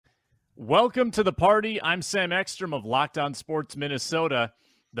Welcome to the party. I'm Sam Ekstrom of Locked On Sports Minnesota.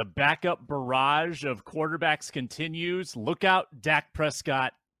 The backup barrage of quarterbacks continues. Look out, Dak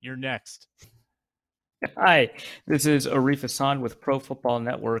Prescott. You're next. Hi, this is Arif Hassan with Pro Football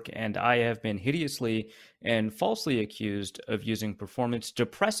Network, and I have been hideously and falsely accused of using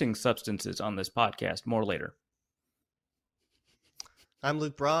performance-depressing substances on this podcast. More later. I'm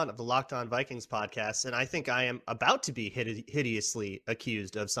Luke Braun of the Locked On Vikings podcast, and I think I am about to be hideously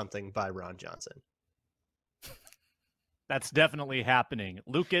accused of something by Ron Johnson. That's definitely happening.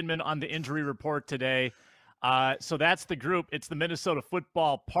 Luke Inman on the injury report today. So that's the group. It's the Minnesota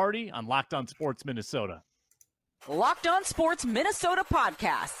Football Party on Locked On Sports Minnesota. Locked On Sports Minnesota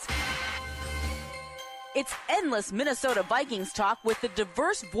podcasts. It's endless Minnesota Vikings talk with the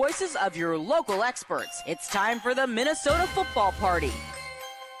diverse voices of your local experts. It's time for the Minnesota Football Party.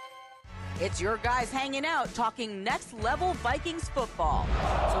 It's your guys hanging out talking next level Vikings football.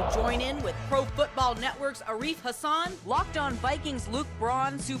 So join in with Pro Football Network's Arif Hassan, Locked On Vikings Luke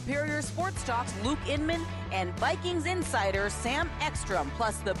Braun, Superior Sports Talk's Luke Inman, and Vikings insider Sam Ekstrom,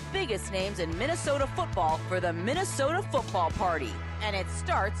 plus the biggest names in Minnesota football for the Minnesota Football Party. And it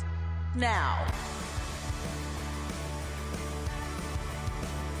starts now.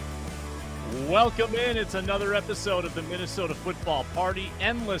 Welcome in. It's another episode of the Minnesota Football Party.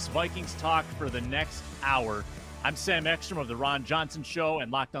 Endless Vikings talk for the next hour. I'm Sam Ekstrom of the Ron Johnson Show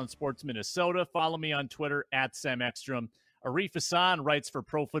and Locked On Sports Minnesota. Follow me on Twitter at Sam Ekstrom. Arif Hassan writes for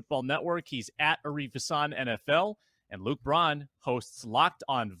Pro Football Network. He's at Arif Hassan NFL. And Luke Braun hosts Locked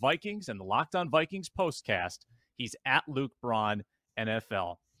On Vikings and the Locked On Vikings postcast. He's at Luke Braun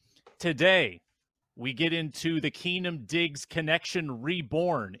NFL. Today, we get into the Keenum Diggs connection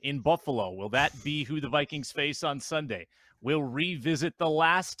reborn in Buffalo. Will that be who the Vikings face on Sunday? We'll revisit the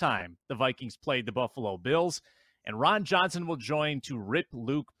last time the Vikings played the Buffalo Bills. And Ron Johnson will join to rip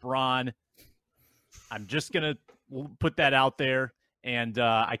Luke Braun. I'm just going to put that out there, and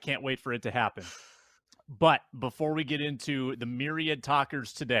I can't wait for it to happen. But before we get into the myriad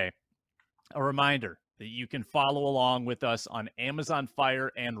talkers today, a reminder that you can follow along with us on Amazon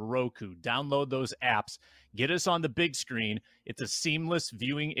Fire and Roku. Download those apps. Get us on the big screen. It's a seamless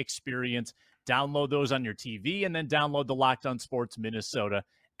viewing experience. Download those on your TV and then download the Locked On Sports Minnesota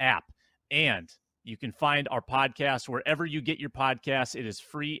app. And you can find our podcast wherever you get your podcasts. It is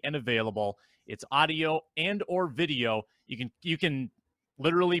free and available. It's audio and or video. You can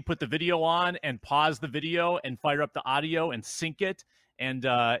literally put the video on and pause the video and fire up the audio and sync it. And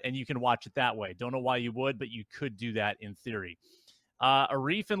you can watch it that way. Don't know why you would, but you could do that in theory.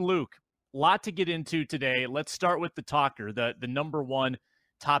 Arif and Luke, a lot to get into today. Let's start with the talker, the number one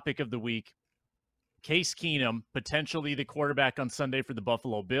topic of the week. Case Keenum, potentially the quarterback on Sunday for the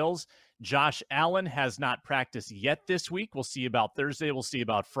Buffalo Bills. Josh Allen has not practiced yet this week. We'll see about Thursday. We'll see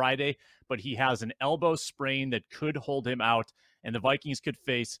about Friday. But he has an elbow sprain that could hold him out. And the Vikings could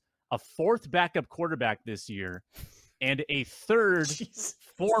face a fourth backup quarterback this year and a third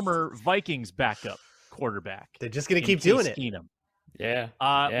former Vikings backup quarterback. They're just going to keep doing it. Keenum. Yeah.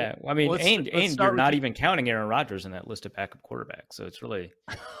 Yeah. I mean, and you're not even counting Aaron Rodgers in that list of backup quarterbacks. So it's really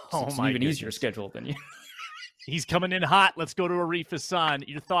it's an even easier schedule than you. He's coming in hot. Let's go to Arif Hassan.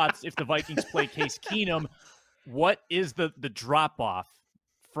 Your thoughts if the Vikings play Case Keenum. What is the drop-off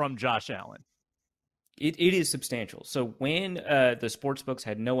from Josh Allen? It is substantial. So when the sports books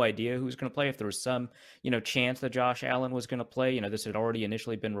had no idea who was going to play, if there was some, chance that Josh Allen was going to play, this had already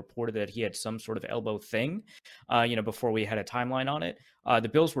initially been reported that he had some sort of elbow thing, before we had a timeline on it. The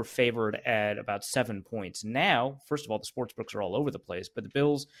Bills were favored at about 7 points. Now, first of all, the sports books are all over the place, but the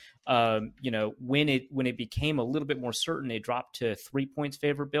Bills, when it became a little bit more certain, it dropped to 3 points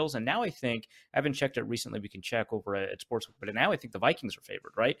favor Bills. And now I think, I haven't checked it recently, we can check over at Sportsbook, but now I think the Vikings are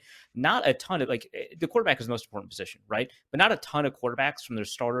favored, right? Not a ton of, the quarterback is the most important position, right? But not a ton of quarterbacks from their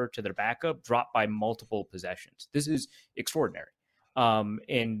starter to their backup drop by multiple possessions. This is extraordinary.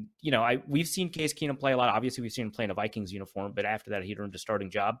 We've seen Case Keenum play a lot. Obviously, we've seen him play in a Vikings uniform, but after that, he'd earned a starting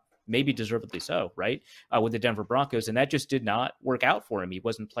job, maybe deservedly so, right? With the Denver Broncos, and that just did not work out for him. He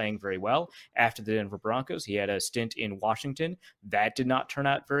wasn't playing very well after the Denver Broncos. He had a stint in Washington. That did not turn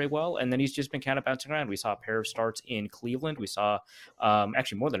out very well, and then he's just been kind of bouncing around. We saw a pair of starts in Cleveland. We saw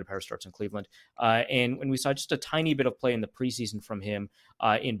actually more than a pair of starts in Cleveland, and we saw just a tiny bit of play in the preseason from him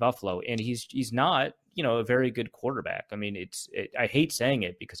in Buffalo, and he's not a very good quarterback. I mean, I hate saying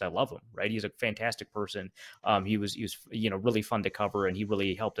it because I love him, right? He's a fantastic person. He was really fun to cover, and he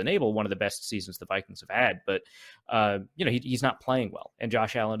really helped enable one of the best seasons the Vikings have had. But he's not playing well, and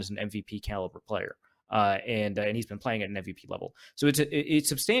Josh Allen is an MVP caliber player, and he's been playing at an MVP level. So it's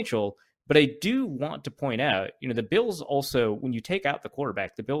substantial. But I do want to point out, the Bills also, when you take out the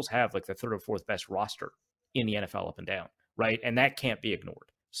quarterback, the Bills have like the third or fourth best roster in the NFL up and down, right? And that can't be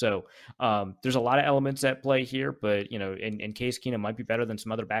ignored. So there's a lot of elements at play here, but, in Case Keenum might be better than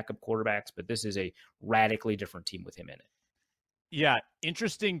some other backup quarterbacks, but this is a radically different team with him in it. Yeah,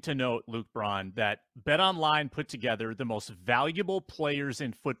 interesting to note, Luke Braun, that BetOnline put together the most valuable players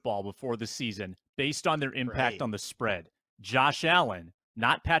in football before the season based on their impact on the spread. Josh Allen,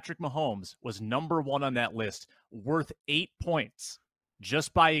 not Patrick Mahomes, was number one on that list, worth 8 points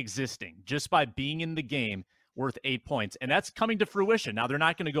just by existing, just by being in the game, worth 8 points. And that's coming to fruition. Now, they're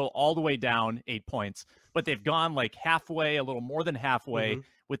not going to go all the way down 8 points, but they've gone like halfway, a little more than halfway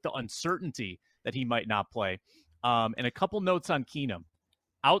with the uncertainty that he might not play. And a couple notes on Keenum.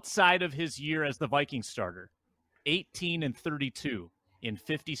 Outside of his year as the Vikings starter, 18-32 in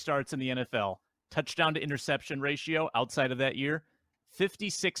 50 starts in the NFL. Touchdown to interception ratio outside of that year,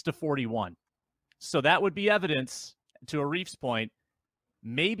 56-41. So that would be evidence, to Arif's point,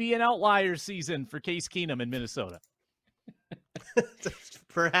 maybe an outlier season for Case Keenum in Minnesota.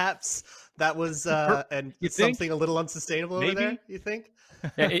 Perhaps that was something a little unsustainable over there, you think?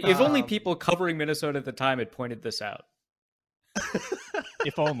 Yeah, if only people covering Minnesota at the time had pointed this out.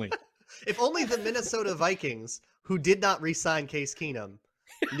 If only. If only the Minnesota Vikings, who did not re-sign Case Keenum,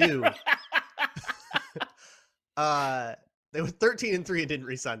 knew. They were 13-3 and didn't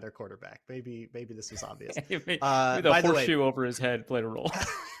re-sign their quarterback. Maybe this was obvious. The horseshoe over his head played a role.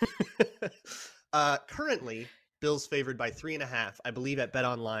 Currently, Bills favored by 3.5. I believe at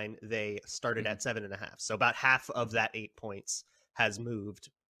BetOnline they started at 7.5. So about half of that 8 points has moved,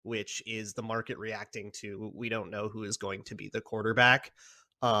 which is the market reacting to we don't know who is going to be the quarterback.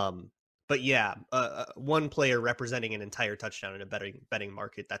 But yeah, one player representing an entire touchdown in a betting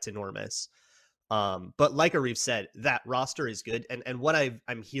market, that's enormous. But like Arif said, that roster is good. And what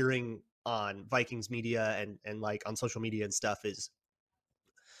I'm hearing on Vikings media and like on social media and stuff is,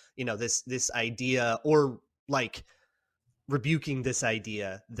 this idea, or like rebuking this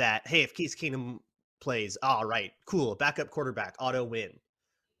idea that, hey, if Case Keenum plays, all right, cool, backup quarterback, auto win.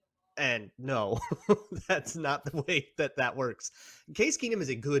 And no, that's not the way that works. Case Keenum is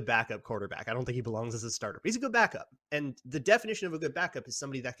a good backup quarterback. I don't think he belongs as a starter, but he's a good backup. And the definition of a good backup is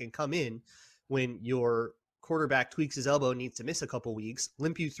somebody that can come in when your quarterback tweaks his elbow, needs to miss a couple weeks,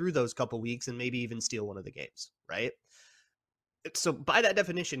 limp you through those couple weeks, and maybe even steal one of the games, right? So by that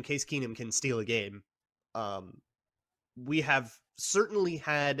definition, Case Keenum can steal a game. We have certainly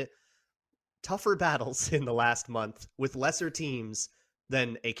had tougher battles in the last month with lesser teams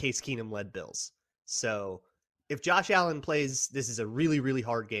than a Case Keenum-led Bills. So if Josh Allen plays, this is a really, really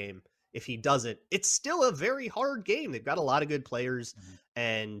hard game. If he doesn't, it's still a very hard game. They've got a lot of good players.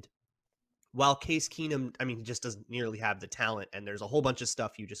 And while Case Keenum, he just doesn't nearly have the talent, and there's a whole bunch of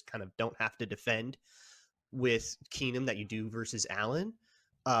stuff you just kind of don't have to defend with Keenum that you do versus Allen.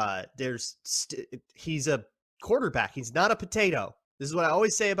 He's a quarterback. He's not a potato. This is what I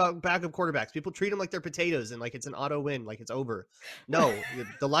always say about backup quarterbacks. People treat them like they're potatoes and like it's an auto win, like it's over. No,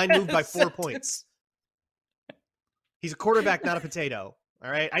 the line moved by 4 points. He's a quarterback, not a potato. All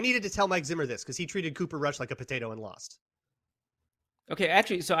right. I needed to tell Mike Zimmer this because he treated Cooper Rush like a potato and lost. Okay,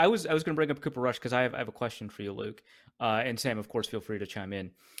 actually, so I was going to bring up Cooper Rush because I have a question for you, Luke. And Sam, of course, feel free to chime in.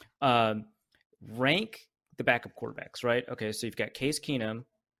 Rank the backup quarterbacks, right? Okay, so you've got Case Keenum,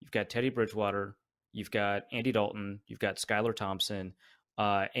 you've got Teddy Bridgewater, you've got Andy Dalton, you've got Skylar Thompson,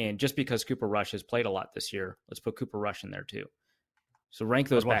 and just because Cooper Rush has played a lot this year, let's put Cooper Rush in there too. So rank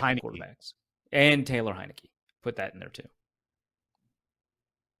those backup quarterbacks. And Taylor Heineke. Put that in there too.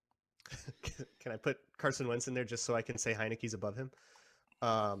 Can I put Carson Wentz in there just so I can say Heineke's above him?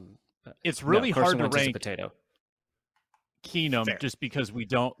 It's really hard to rank potato. Keenum. Fair. Just because we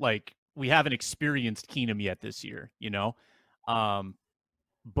haven't experienced Keenum yet this year,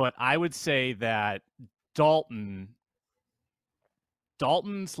 but I would say that Dalton's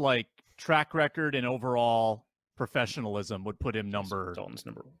like track record and overall professionalism would put him Dalton's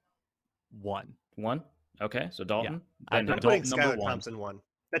number one. One? Okay, so Dalton. Yeah. I'm putting Skylar Thompson one.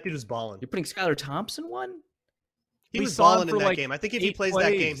 That dude was balling. You're putting Skylar Thompson one? He was balling in that game. I think if he plays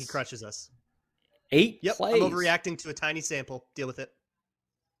that game, he crushes us. 8 Yep, plays? I'm overreacting to a tiny sample. Deal with it.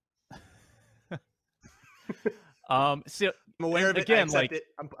 So I'm aware of it. Again,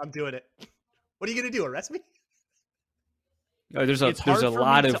 I'm doing it. What are you going to do? Arrest me? No, there's a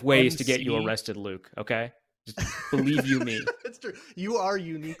lot of ways to get you arrested, Luke. Okay, just believe you me. That's true. You are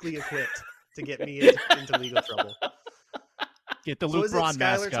uniquely equipped to get me into legal trouble. Get the Luke Braun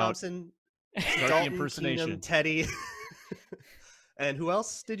mask Skylar Thompson, Dalton, impersonation. Keenum, Teddy, and who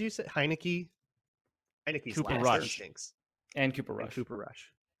else did you say? Heineke's Cooper Rush. Stinks. And Cooper Rush. And Cooper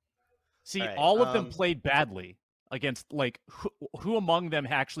Rush. See, right, all of them played badly against, like, who among them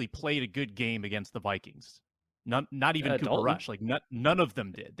actually played a good game against the Vikings? Not even Cooper Dalton. Rush. Like, none of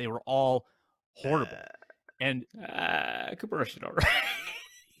them did. They were all horrible. And Cooper Rush did all right.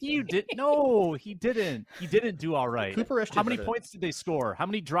 you did no, he didn't. He didn't do all right. Cooper Rush. How many points did they score? How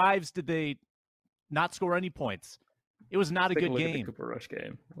many drives did they not score any points? It was not a good game. Cooper Rush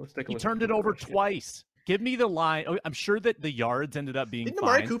game. Let's take a He look turned at it the Cooper over Rush game. twice. Give me the line. I'm sure that the yards ended up being Didn't fine.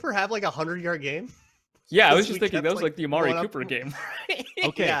 Amari Cooper have like 100-yard game? Yeah, I was We just thinking kept, that was like the Amari going up- Cooper game.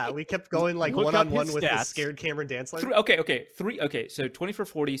 Okay. Yeah, we kept going like Look up one-on-one his with the stats. scared Cameron Dantzler. Okay. So 20 for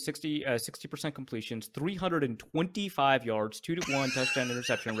 40, 60% completions, 325 yards, 2-to-1 touchdown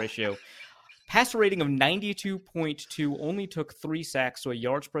interception ratio. Passer rating of 92.2, only took 3 sacks, so a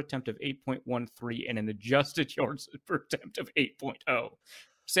yards per attempt of 8.13 and an adjusted yards per attempt of 8.0.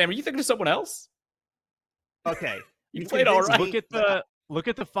 Sam, are you thinking of someone else? Okay. You played all right. Look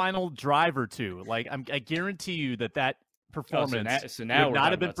at the final drive or two. Like, I guarantee you that performance so now would we're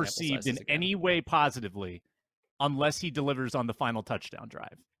not have talking been about sample perceived sizes in again. any way positively unless he delivers on the final touchdown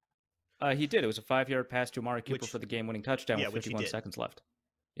drive. He did. It was a 5-yard pass to Amari Cooper Which- for the game-winning touchdown yeah, with which he 51 did. seconds left.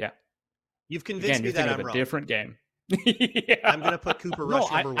 Yeah. You've convinced Again, me you're that thinking I'm of a wrong. different game. I'm going to put Cooper Rush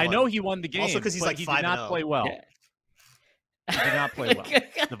No, number 1. I know he won the game. Also 'cause he's but like he 5-0. did not play well. Yeah. He did not play well.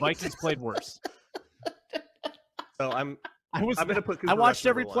 The Vikings played worse. So I'm I'm going to put Cooper I watched Rush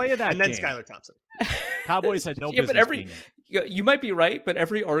every number play 1. of that and then game. Skylar Thompson. Cowboys had no Yeah, business but being in. you might be right, but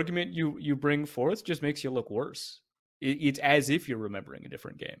every argument you bring forth just makes you look worse. It's as if you're remembering a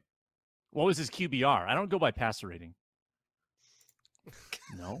different game. What was his QBR? I don't go by passer rating.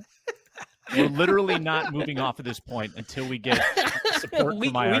 No. We're literally not moving off of this point until we get support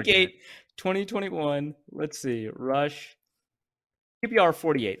week for my week argument. 8, 2021. Let's see. Rush. QBR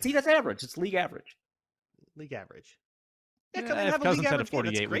 48. See, that's average. It's league average. League average. Yeah, come in, if have a Cousins league had a average game.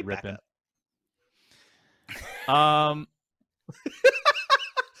 That's 48, great we'd rip him. backup.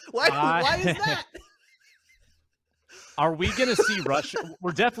 Why is that? Are we going to see Rush?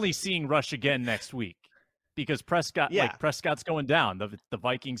 We're definitely seeing Rush again next week because Prescott's going down. The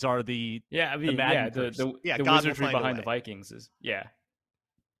Vikings are the Madden curse. the God will wizardry find a behind the way. Vikings is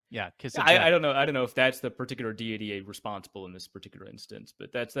kiss I don't know if that's the particular deity responsible in this particular instance,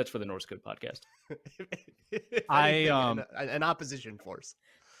 but that's for the Norse Code podcast. If anything, an opposition force.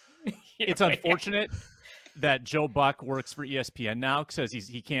 It's unfortunate that Joe Buck works for ESPN now because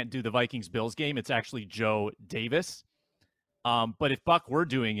he can't do the Vikings-Bills game. It's actually Joe Davis. But if Buck were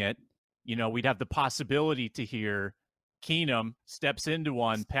doing it, we'd have the possibility to hear Keenum steps into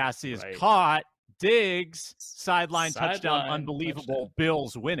one, pass is caught, Diggs, sideline touchdown, unbelievable, touchdown.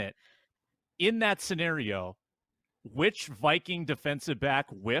 Bills win it. In that scenario, which Viking defensive back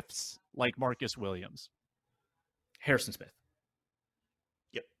whiffs like Marcus Williams? Harrison Smith.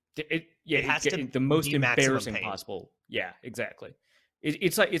 It has to the most be maximum embarrassing pain. possible. Yeah, exactly.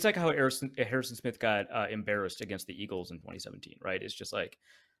 It's like how Harrison Smith got embarrassed against the Eagles in 2017, right? It's just like,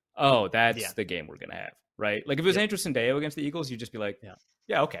 oh, that's the game we're gonna have, right? Like if it was Andrew Sandeo against the Eagles, you'd just be like,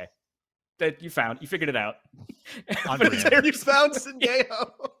 yeah, okay, that you figured it out. But it's Andrew found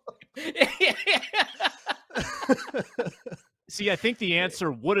Sandeo. See, I think the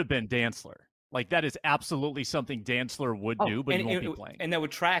answer would have been Dantzler. Like, that is absolutely something Dantzler would do, but he won't be playing. And that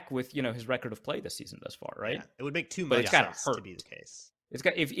would track with, his record of play this season thus far, right? Yeah, it would make too But much it's gotta sense hurt. to be the case. It's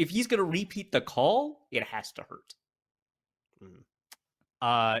got if he's going to repeat the call, it has to hurt.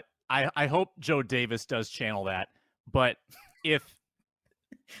 I hope Joe Davis does channel that, but if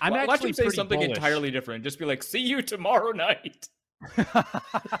I'm Watch actually him say pretty something bullish. entirely different, just be like, "See you tomorrow night."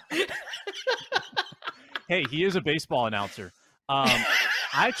 Hey, he is a baseball announcer.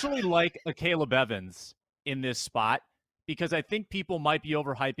 I actually like a Caleb Evans in this spot because I think people might be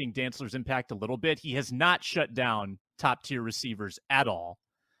overhyping Dantzler's impact a little bit. He has not shut down top-tier receivers at all.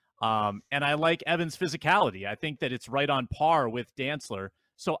 And I like Evans' physicality. I think that it's right on par with Dantzler.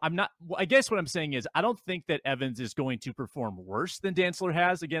 So I guess what I'm saying is I don't think that Evans is going to perform worse than Dantzler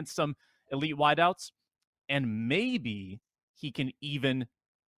has against some elite wideouts. And maybe he can even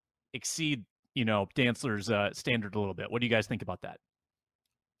exceed, Dantzler's standard a little bit. What do you guys think about that?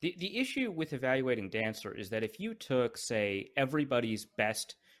 The issue with evaluating Dantzler is that if you took, say, everybody's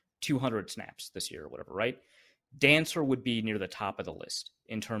best 200 snaps this year or whatever, right? Dantzler would be near the top of the list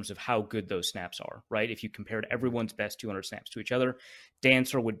in terms of how good those snaps are, right? If you compared everyone's best 200 snaps to each other,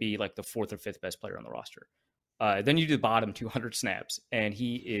 Dantzler would be like the 4th or 5th best player on the roster. Then you do the bottom 200 snaps, and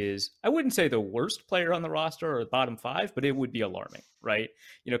he is, I wouldn't say the worst player on the roster or the bottom 5, but it would be alarming, right?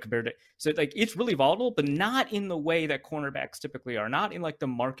 Compared to, so like it's really volatile, but not in the way that cornerbacks typically are, not in like the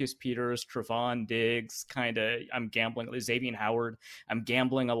Marcus Peters, Trevon Diggs kind of, I'm gambling, Xavier Howard, I'm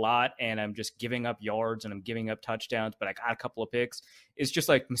gambling a lot and I'm just giving up yards and I'm giving up touchdowns, but I got a couple of picks. It's just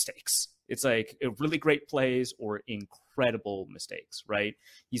like mistakes. It's like really great plays or incredible mistakes, right?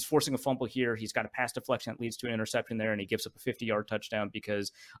 He's forcing a fumble here. He's got a pass deflection that leads to an interception there, and he gives up a 50-yard touchdown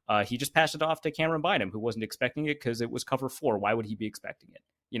because he just passed it off to Cameron Bynum, who wasn't expecting it because it was cover 4. Why would he be expecting it?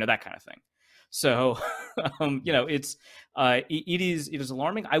 That kind of thing. So, it is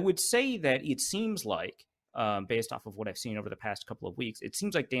alarming. I would say that it seems like, based off of what I've seen over the past couple of weeks, it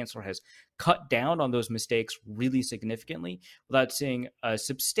seems like Dantzler has cut down on those mistakes really significantly without seeing a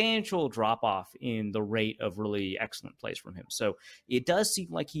substantial drop-off in the rate of really excellent plays from him. So it does seem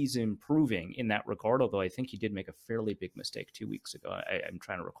like he's improving in that regard, although I think he did make a fairly big mistake 2 weeks ago. I'm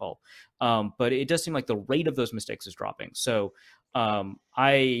trying to recall. But it does seem like the rate of those mistakes is dropping. So I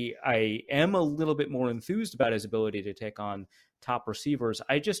am a little bit more enthused about his ability to take on top receivers.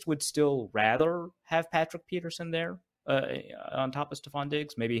 I just would still rather have Patrick Peterson there on top of Stefon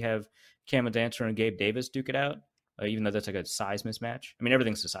Diggs. Maybe have Cameron Dantzler and Gabe Davis duke it out, even though that's like a size mismatch. I mean,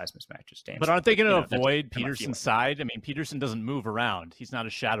 everything's a size mismatch. Just but aren't they going to avoid Peterson's side? I mean, Peterson doesn't move around. He's not a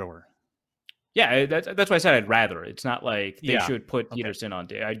shadower. Yeah, that's why I said I'd rather. It's not like they should put Peterson on.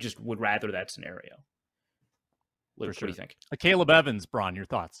 I just would rather that scenario. What do you think? Caleb Evans, Braun, your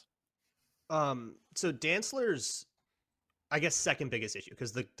thoughts? So Dantzler's, I guess, second biggest issue,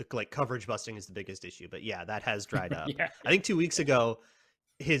 because the like coverage busting is the biggest issue, but yeah, that has dried up. Yeah. I think 2 weeks ago,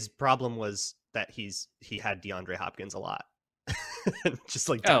 his problem was that he had DeAndre Hopkins a lot, just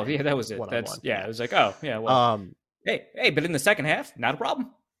like that was it. One-on-one. It was like, oh yeah, well, hey, but in the second half, not a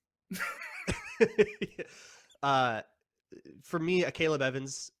problem. For me, Caleb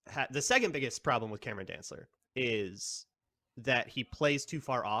Evans the second biggest problem with Cameron Dantzler is that he plays too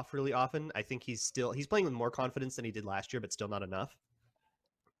far off really often. I think he's playing with more confidence than he did last year, but still not enough.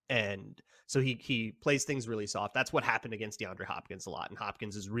 And so he plays things really soft. That's what happened against DeAndre Hopkins a lot, and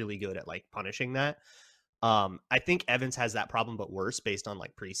Hopkins is really good at like punishing that. I think Evans has that problem, but worse based on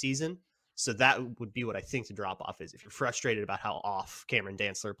like preseason. So that would be what I think the drop off is. If you're frustrated about how off Cameron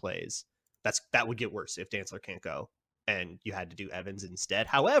Dantzler plays, that would get worse if Dantzler can't go and you had to do Evans instead.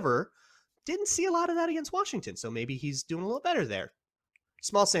 However, didn't see a lot of that against Washington, so maybe he's doing a little better there.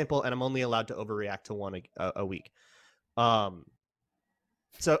 Small sample, and I'm only allowed to overreact to one a week. So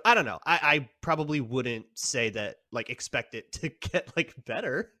I don't know. I probably wouldn't say that, like, expect it to get like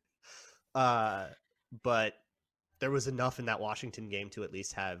better. But there was enough in that Washington game to at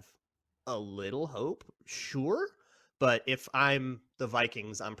least have a little hope, sure. But if I'm the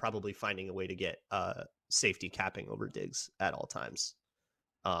Vikings, I'm probably finding a way to get safety capping over Diggs at all times.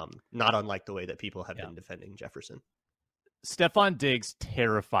 Not unlike the way that people have been defending Jefferson. Stefon Diggs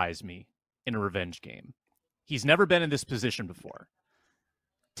terrifies me in a revenge game. He's never been in this position before.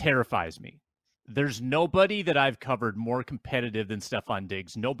 Terrifies me. There's nobody that I've covered more competitive than Stefon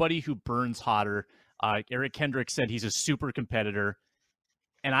Diggs. Nobody who burns hotter. Eric Kendrick said he's a super competitor.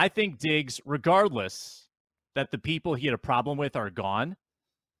 And I think Diggs, regardless that the people he had a problem with are gone,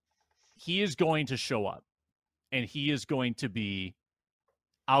 he is going to show up. And he is going to be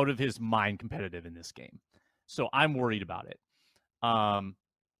out of his mind competitive in this game. So I'm worried about it.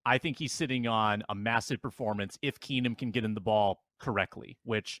 I think he's sitting on a massive performance if Keenum can get in the ball correctly,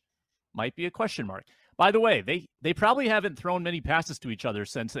 which might be a question mark. By the way, they probably haven't thrown many passes to each other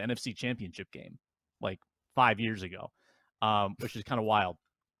since the NFC Championship game, like 5 years ago, which is kind of wild.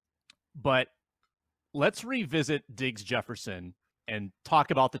 But let's revisit Diggs Jefferson and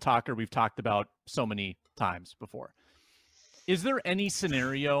talk about the talker we've talked about so many times before. Is there any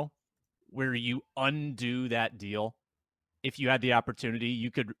scenario where you undo that deal? If you had the opportunity, you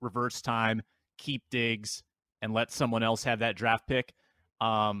could reverse time, keep Diggs, and let someone else have that draft pick.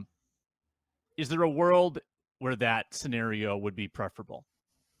 Is there a world where that scenario would be preferable?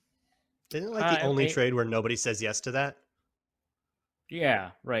 Isn't it like the only trade where nobody says yes to that?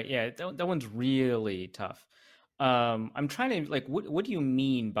 Yeah, right. Yeah, that one's really tough. I'm trying to, like, what do you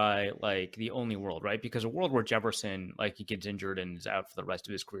mean by, like, the only world, right? Because a world where Jefferson, like, he gets injured and is out for the rest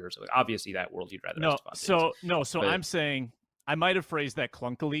of his career. So, like, obviously that world you'd rather have Stefon Diggs. I'm saying, I might have phrased that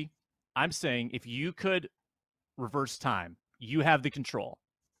clunkily. I'm saying if you could reverse time, you have the control.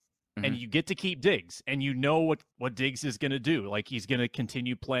 Mm-hmm. And you get to keep Diggs, and you know what Diggs is going to do. Like, he's going to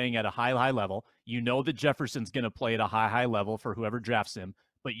continue playing at a high level. You know that Jefferson's going to play at a high level for whoever drafts him,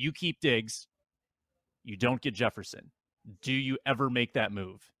 but you keep Diggs. You don't get Jefferson. Do you ever make that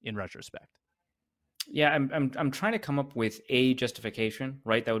move in retrospect? Yeah, I'm trying to come up with a justification,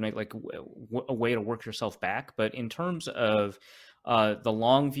 right? That would make like a way to work yourself back. But in terms of the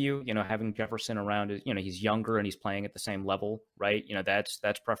long view, having Jefferson around, he's younger and he's playing at the same level, right?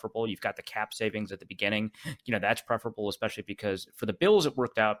 That's preferable. You've got the cap savings at the beginning, that's preferable, especially because for the Bills it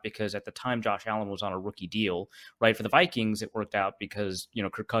worked out because at the time Josh Allen was on a rookie deal, right? For the Vikings it worked out because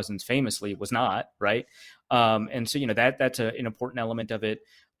Kirk Cousins famously was not, right? And so that's an important element of it.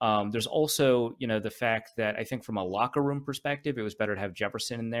 There's also, the fact that I think from a locker room perspective, it was better to have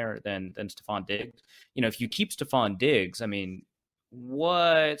Jefferson in there than Stefon Diggs. If you keep Stefon Diggs, I mean,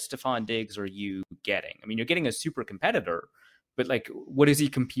 what Stefon Diggs are you getting? I mean, you're getting a super competitor, but like, what is he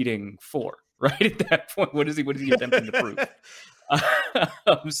competing for, right? At that point, what is he attempting to prove?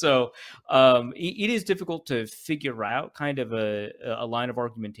 It is difficult to figure out kind of a line of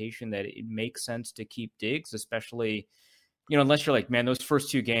argumentation that it makes sense to keep Diggs, especially, unless you're like, man, those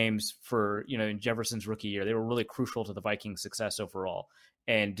first two games for, in Jefferson's rookie year, they were really crucial to the Vikings' success overall.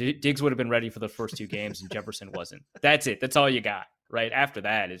 And Diggs would have been ready for the first two games and Jefferson wasn't. That's it. That's all you got, right? After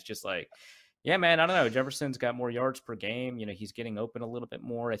that, it's just like, yeah, man, I don't know. Jefferson's got more yards per game. He's getting open a little bit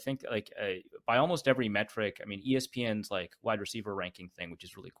more. I think by almost every metric, I mean, ESPN's like wide receiver ranking thing, which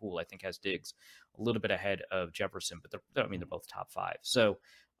is really cool, I think has Diggs a little bit ahead of Jefferson, but they're both top five. So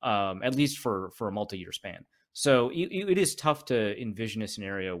at least for a multi-year span. So it is tough to envision a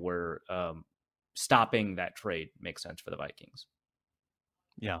scenario where stopping that trade makes sense for the Vikings.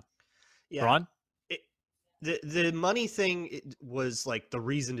 Yeah. Ron? The money thing was like the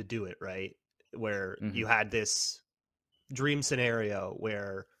reason to do it, right? Where you had this dream scenario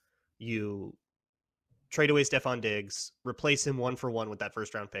where you trade away Stefon Diggs, replace him 1-for-1 with that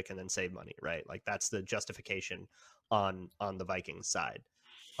first round pick, and then save money, right? Like that's the justification on the Vikings side.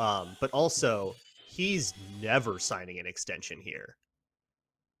 But also, he's never signing an extension here.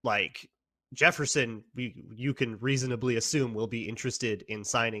 Like Jefferson, you can reasonably assume will be interested in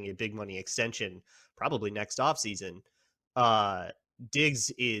signing a big money extension probably next offseason.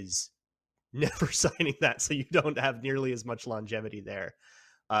 Diggs is never signing that, so you don't have nearly as much longevity there.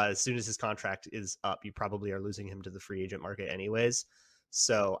 As soon as his contract is up, you probably are losing him to the free agent market anyways.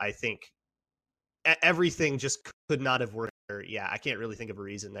 So I think everything just could not have worked. Yeah, I can't really think of a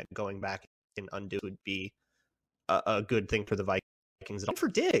reason that going back and undo would be a good thing for the Vikings. And for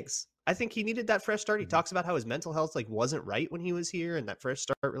Diggs, I think he needed that fresh start. He talks about how his mental health wasn't right when he was here, and that fresh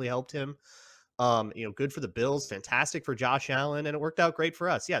start really helped him. Good for the Bills, fantastic for Josh Allen, and it worked out great for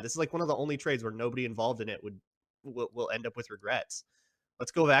us. Yeah, this is like one of the only trades where nobody involved in it will end up with regrets.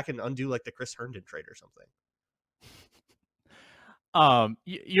 Let's go back and undo like the Chris Herndon trade or something.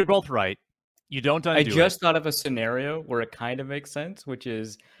 You're both right. You don't undo I just thought of a scenario where it kind of makes sense, which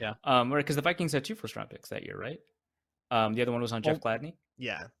is because the Vikings had 2 first-round picks that year, right? The other one was on Jeff Gladney.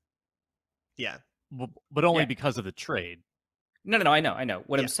 Yeah. But only because of the trade. No, I know.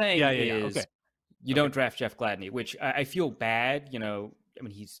 What I'm saying is okay. You don't draft Jeff Gladney, which I feel bad.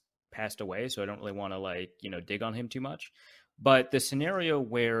 He's passed away, so I don't really want to dig on him too much. But the scenario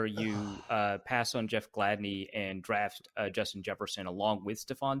where you pass on Jeff Gladney and draft Justin Jefferson along with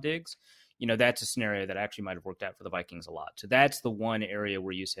Stefon Diggs, that's a scenario that actually might have worked out for the Vikings a lot. So that's the one area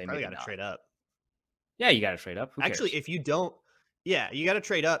where you say probably maybe got to trade up. Yeah, you got to trade up. Actually, if you don't, you got to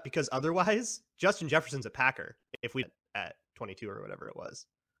trade up because otherwise Justin Jefferson's a Packer if we at 22 or whatever it was,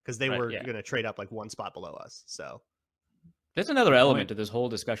 because they were going to trade up like one spot below us. So that's another element to this whole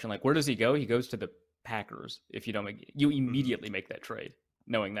discussion. Like, where does he go? He goes to the Packers. If you don't you immediately make that trade,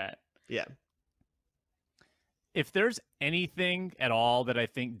 knowing that. Yeah. If there's anything at all that I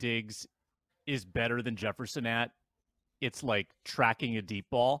think Diggs is better than Jefferson at, it's like tracking a deep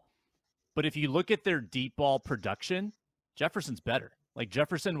ball. But if you look at their deep ball production, Jefferson's better. Like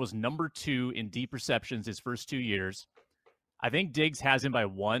Jefferson was number 2 in deep receptions his first 2 years. I think Diggs has him by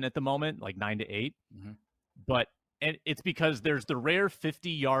 1 at the moment, like 9 to 8. But it's because there's the rare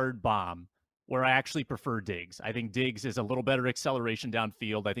 50-yard bomb where I actually prefer Diggs. I think Diggs is a little better acceleration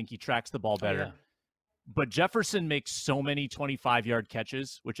downfield. I think he tracks the ball better. Oh, yeah. But Jefferson makes so many 25-yard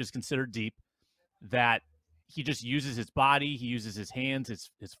catches, which is considered deep, that he just uses his body, he uses his hands,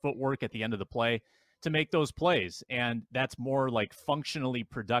 his footwork at the end of the play to make those plays. And that's more like functionally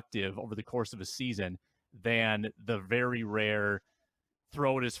productive over the course of a season than the very rare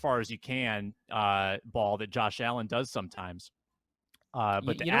throw it as far as you can ball that Josh Allen does sometimes.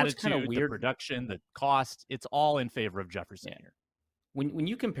 But the attitude, the production, the cost, it's all in favor of Jefferson here. When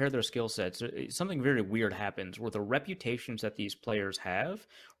you compare their skill sets, something very weird happens where the reputations that these players have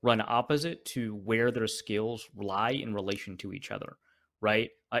run opposite to where their skills lie in relation to each other, right?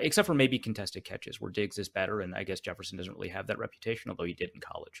 Except for maybe contested catches where Diggs is better, and I guess Jefferson doesn't really have that reputation, although he did in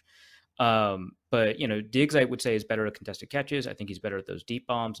college. But, Diggs, I would say, is better at contested catches. I think he's better at those deep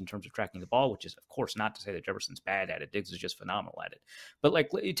bombs in terms of tracking the ball, which is, of course, not to say that Jefferson's bad at it. Diggs is just phenomenal at it. But,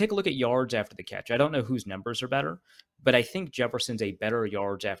 you take a look at yards after the catch. I don't know whose numbers are better, but I think Jefferson's a better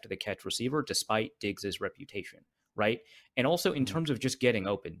yards after the catch receiver, despite Diggs's reputation, right? And also in terms of just getting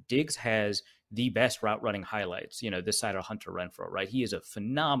open, Diggs has the best route running highlights, this side of Hunter Renfrow, right? He is a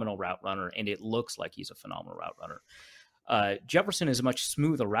phenomenal route runner, and it looks like he's a phenomenal route runner. Jefferson is a much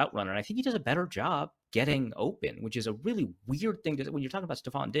smoother route runner, and I think he does a better job getting open, which is a really weird thing when you're talking about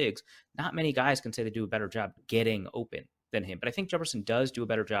Stefon Diggs. Not many guys can say they do a better job getting open than him, but I think Jefferson does do a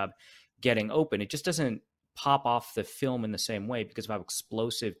better job getting open. It just doesn't pop off the film in the same way because of how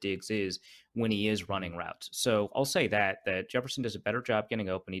explosive Diggs is when he is running routes. So I'll say that Jefferson does a better job getting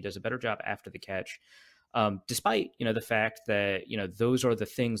open. He does a better job after the catch. Despite, the fact that, those are the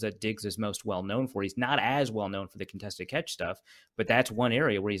things that Diggs is most well known for. He's not as well known for the contested catch stuff, but that's one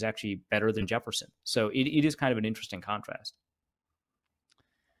area where he's actually better than Jefferson. So it is kind of an interesting contrast.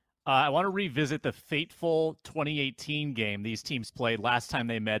 I want to revisit the fateful 2018 game these teams played last time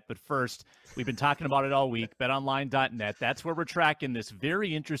they met. But first, we've been talking about it all week. BetOnline.net. That's where we're tracking this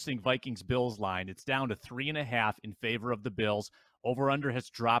very interesting Vikings-Bills line. It's down to 3.5 in favor of the Bills. Over-under has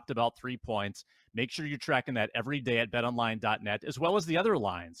dropped about 3 points. Make sure you're tracking that every day at betonline.net, as well as the other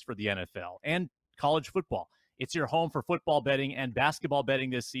lines for the NFL and college football. It's your home for football betting and basketball betting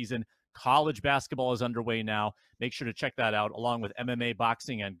this season. College basketball is underway now. Make sure to check that out, along with MMA,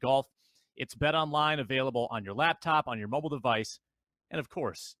 boxing, and golf. It's BetOnline, available on your laptop, on your mobile device, and of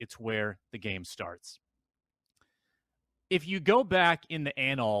course, it's where the game starts. If you go back in the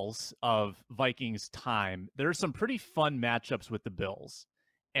annals of Vikings time, there are some pretty fun matchups with the Bills.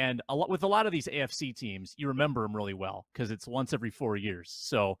 And with a lot of these AFC teams, you remember them really well because it's once every 4 years.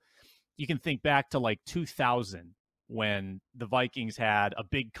 So you can think back to 2000 when the Vikings had a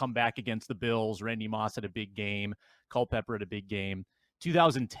big comeback against the Bills. Randy Moss had a big game. Culpepper had a big game.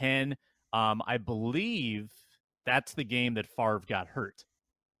 2010, I believe that's the game that Favre got hurt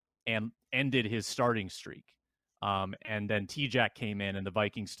and ended his starting streak. And then T-Jack came in and the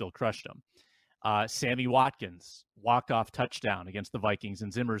Vikings still crushed him. Sammy Watkins, walk-off touchdown against the Vikings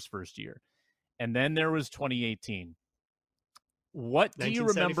in Zimmer's first year. And then there was 2018. What do you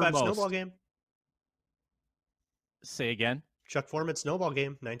remember most? Snowball game. Say again? Chuck Foreman snowball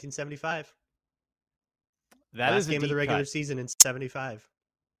game, 1975. That Last is a game of the regular cut. season in 75.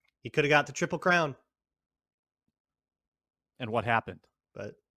 He could have got the Triple Crown. And what happened?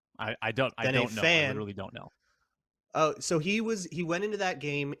 But I don't know. I literally don't know. Oh, so he went into that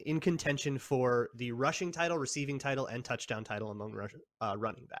game in contention for the rushing title, receiving title, and touchdown title among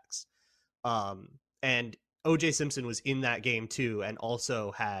running backs. And O.J. Simpson was in that game too, and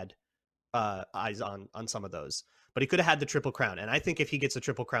also had eyes on some of those. But he could have had the Triple Crown, and I think if he gets a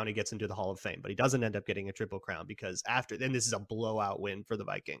Triple Crown, he gets into the Hall of Fame. But he doesn't end up getting a Triple Crown because then this is a blowout win for the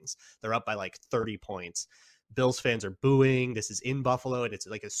Vikings. They're up by 30 points. Bills fans are booing. This is in Buffalo, and it's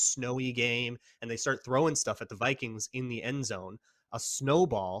like a snowy game, and they start throwing stuff at the Vikings in the end zone. A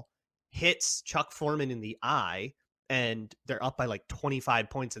snowball hits Chuck Foreman in the eye, and they're up by 25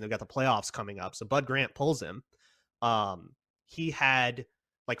 points, and they've got the playoffs coming up. So Bud Grant pulls him. He had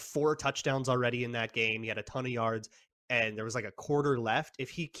 4 touchdowns already in that game. He had a ton of yards, and there was a quarter left. If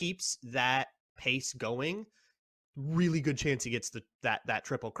he keeps that pace going, really good chance he gets that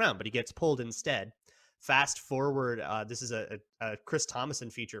Triple Crown, but he gets pulled instead. Fast forward, this is a Chris Thomason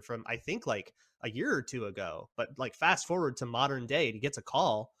feature from, I think, a year or two ago. But fast forward to modern day, he gets a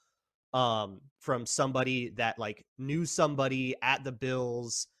call from somebody that knew somebody at the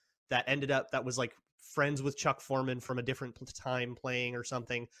Bills that was friends with Chuck Foreman from a different time playing or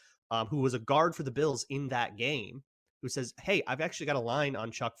something, who was a guard for the Bills in that game, who says, "Hey, I've actually got a line on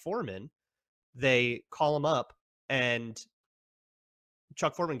Chuck Foreman." They call him up, and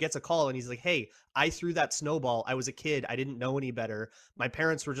Chuck Foreman gets a call, and he's like, "Hey, I threw that snowball. I was a kid. I didn't know any better. My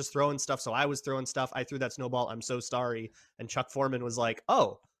parents were just throwing stuff, so I was throwing stuff. I threw that snowball. I'm so sorry." And Chuck Foreman was like,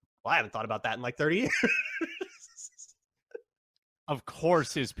 "Oh, well, I haven't thought about that in 30 years." Of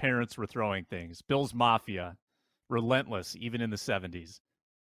course his parents were throwing things. Bills Mafia, relentless, even in the 70s.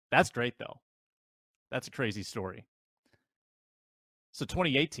 That's great, though. That's a crazy story. So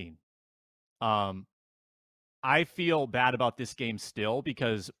 2018. I feel bad about this game still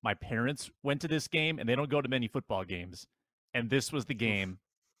because my parents went to this game, and they don't go to many football games. And this was the game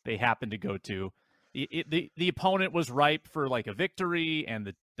they happened to go to. The opponent was ripe for a victory,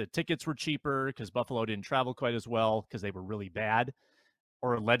 and the tickets were cheaper because Buffalo didn't travel quite as well because they were really bad,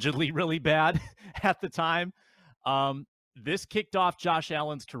 or allegedly really bad at the time. This kicked off Josh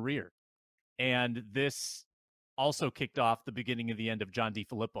Allen's career, and this also kicked off the beginning of the end of John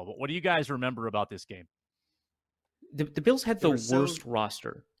DeFilippo. But what do you guys remember about this game? The Bills had the worst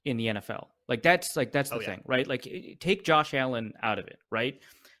roster in the NFL. That's the thing, right? Like, take Josh Allen out of it, right?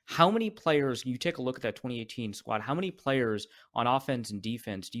 How many players, you take a look at that 2018 squad, how many players on offense and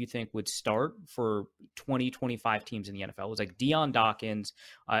defense do you think would start for 25 teams in the NFL? It was like Deion Dawkins,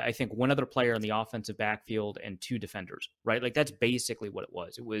 I think one other player in the offensive backfield, and 2 defenders, right? Like, that's basically what it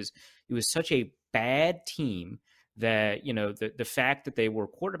was. It was such a bad team that, the fact that they were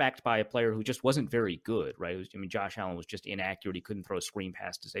quarterbacked by a player who just wasn't very good, right? Josh Allen was just inaccurate. He couldn't throw a screen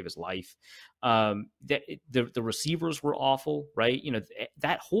pass to save his life. The receivers were awful, right?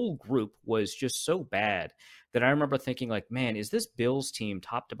 That whole group was just so bad that I remember thinking, like, man, is this Bills team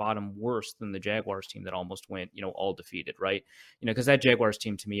top to bottom worse than the Jaguars team that almost went, all defeated, right? Because that Jaguars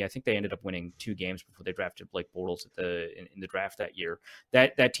team, to me, I think they ended up winning 2 games before they drafted Blake Bortles in the draft that year.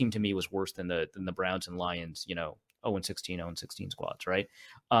 That team to me was worse than the Browns and Lions, 0-16 squads, right?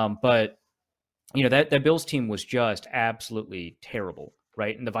 But that Bills team was just absolutely terrible,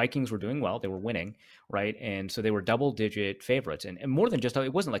 right? And the Vikings were doing well; they were winning, right? And so they were double-digit favorites, and more than just,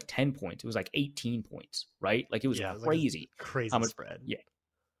 it wasn't like 10 points; it was like 18 points, right? Like, it was crazy, like crazy spread.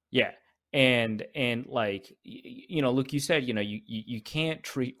 Yeah. And like, Luke, you said, you can't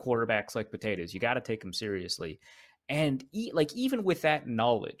treat quarterbacks like potatoes. You got to take them seriously. And even with that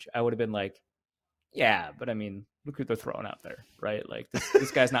knowledge, I would have been like, yeah, but look who they're throwing out there, right? Like,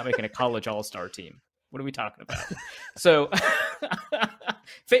 this guy's not making a college all-star team. What are we talking about? So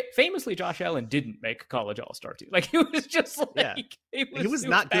famously, Josh Allen didn't make a college all-star team. Like, it was just like, he was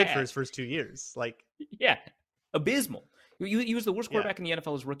not good for his first 2 years. Like, abysmal. He was the worst quarterback in the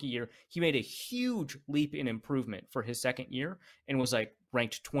NFL his rookie year. He made a huge leap in improvement for his second year and was like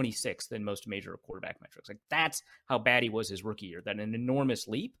ranked 26th in most major quarterback metrics. Like, that's how bad he was his rookie year. That an enormous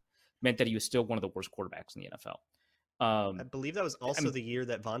leap meant that he was still one of the worst quarterbacks in the NFL. I believe that was also the year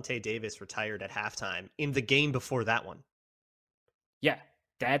that Vontae Davis retired at halftime in the game before that one. Yeah,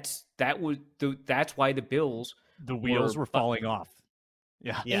 that's why the Bills, the wheels were falling off.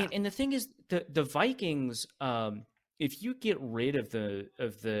 Yeah. And the thing is, the Vikings, if you get rid of the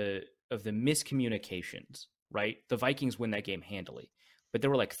miscommunications, right, the Vikings win that game handily. But there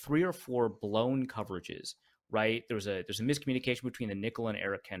were like 3 or 4 blown coverages, right? There's a miscommunication between the nickel and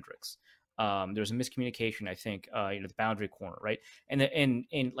Eric Kendricks. There's a miscommunication, I think, the boundary corner, right? And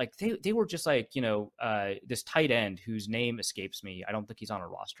like they were just like, this tight end whose name escapes me. I don't think he's on a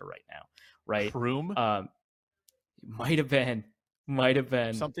roster right now, right? Kroom? Might have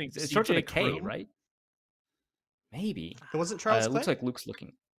been something. It starts with a K, right? Maybe it wasn't Charles Clay. It looks like Luke's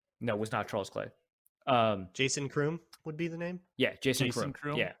looking. No, it was not Charles Clay. Jason Kroom would be the name. Yeah, Jason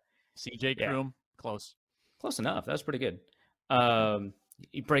Kroom. Yeah, CJ Kroom. Close enough. That was pretty good.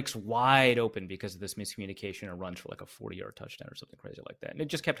 He breaks wide open because of this miscommunication and runs for like a 40-yard touchdown or something crazy like that. And it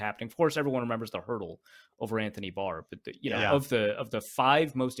just kept happening. Of course, everyone remembers the hurdle over Anthony Barr, but of the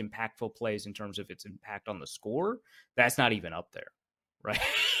 5 most impactful plays in terms of its impact on the score, that's not even up there, right?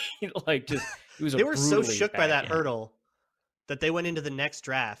 They were so shook by that hurdle that they went into the next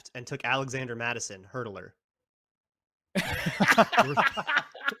draft and took Alexander Madison, hurdler.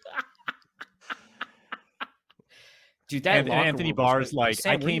 Dude, that and Anthony Barr's like,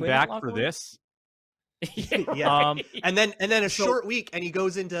 I came back for this. And then a short week, and he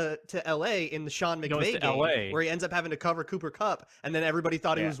goes to LA in the Sean McVay game, where he ends up having to cover Cooper Kupp, and then everybody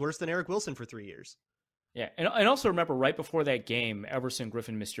thought he was worse than Eric Wilson for 3 years. Yeah, and also remember, right before that game, Everson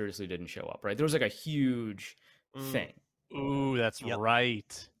Griffin mysteriously didn't show up, right? There was like a huge thing. Ooh, that's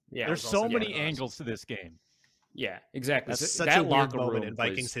right. Yeah, there's so many angles to this game. Yeah, exactly. That's such a weird moment in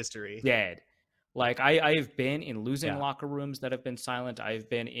Vikings history. Dead. Like, I have been in losing locker rooms that have been silent. I've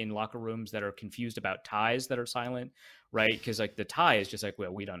been in locker rooms that are confused about ties that are silent, right? Because like the tie is just like,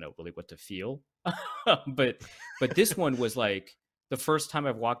 well, we don't know really what to feel. but this one was like the first time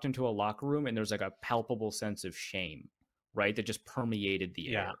I've walked into a locker room and there's like a palpable sense of shame, right? That just permeated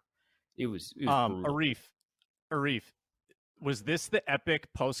the air. It was Arif, was this the epic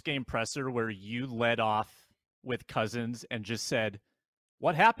post-game presser where you led off with Cousins and just said,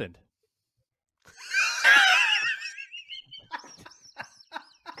 what happened?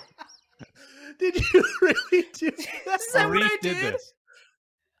 Did you really do that? Is that what I did? This.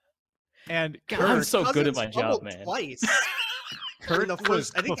 And God, I'm so good at my job, man. Twice. Kirk the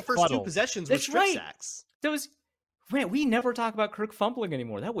first 2 possessions were strip sacks. We never talk about Kirk fumbling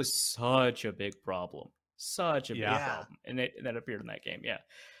anymore. That was such a big problem. Such a big problem. And that appeared in that game. Yeah.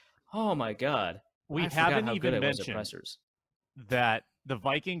 Oh my God. We haven't even mentioned that the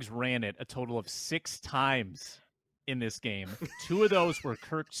Vikings ran it a total of 6 times in this game. 2 of those were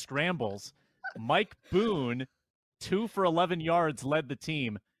Kirk scrambles. Mike Boone 2 for 11 yards led the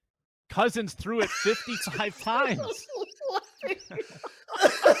team. Cousins threw it 55 times.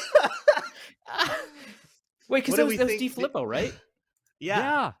 Wait, because that was DiFilippo, right?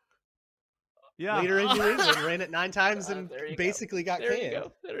 Yeah. Later in New England, ran it 9 times and basically got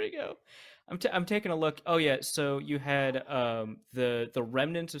canned. There you go. I'm taking a look. Oh yeah, so you had the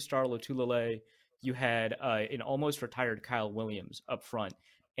remnants of Star Lotulelei. You had an almost retired Kyle Williams up front,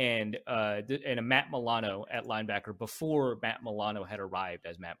 and a Matt Milano at linebacker before Matt Milano had arrived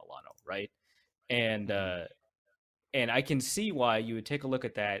as Matt Milano, right? And I can see why you would take a look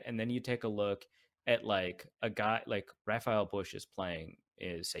at that, and then you take a look at like a guy like Raphael Bush is playing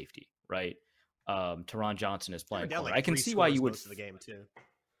is safety, right? Teron Johnson is playing corner. Like I can see why you would most of the game too.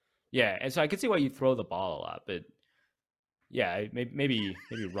 Yeah, and so I can see why you throw the ball a lot, but yeah, maybe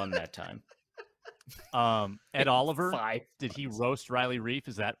run that time. Ed Oliver, did he roast Riley Reif?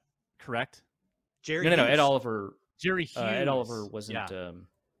 Is that correct? Jerry No, Hughes. Ed Oliver. Jerry Hughes. Ed Oliver wasn't. My bad.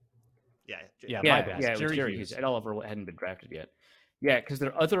 Yeah, Jerry Hughes. Ed Oliver hadn't been drafted yet. Yeah, because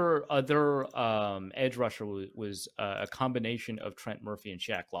their other edge rusher was a combination of Trent Murphy and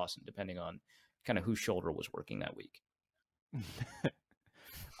Shaq Lawson, depending on kind of whose shoulder was working that week.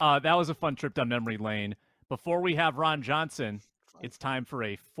 That was a fun trip down memory lane. Before we have Ron Johnson, it's time for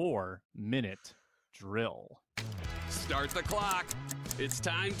a 4-minute drill. Start the clock. It's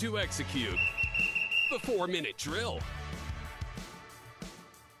time to execute the 4-minute drill.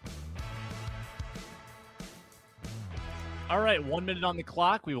 All right, 1 minute on the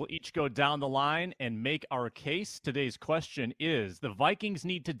clock. We will each go down the line and make our case. Today's question is, the Vikings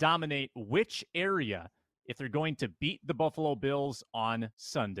need to dominate which area if they're going to beat the Buffalo Bills on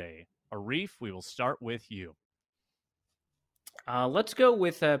Sunday? Arif, we will start with you. Let's go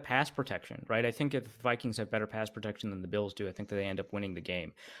with pass protection, right? I think if the Vikings have better pass protection than the Bills do, I think that they end up winning the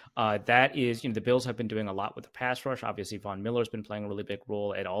game. That is, the Bills have been doing a lot with the pass rush. Obviously, Von Miller's been playing a really big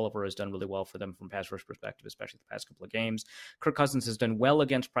role. Ed Oliver has done really well for them from a pass rush perspective, especially the past couple of games. Kirk Cousins has done well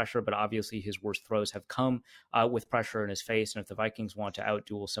against pressure, but obviously his worst throws have come with pressure in his face. And if the Vikings want to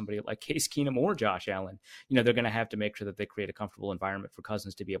outduel somebody like Case Keenum or Josh Allen, they're going to have to make sure that they create a comfortable environment for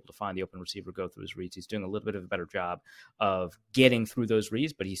Cousins to be able to find the open receiver, go through his reads. He's doing a little bit of a better job of getting through those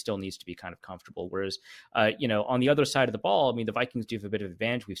reads, but he still needs to be kind of comfortable. Whereas, on the other side of the ball, the Vikings do have a bit of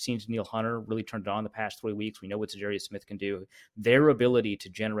advantage. We've seen Daniil Hunter really turned it on the past 3 weeks. We know what Za'Darius Smith can do. Their ability to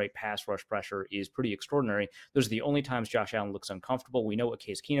generate pass rush pressure is pretty extraordinary. Those are the only times Josh Allen looks uncomfortable. We know what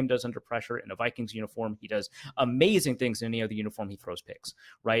Case Keenum does under pressure in a Vikings uniform. He does amazing things in any other uniform. He throws picks,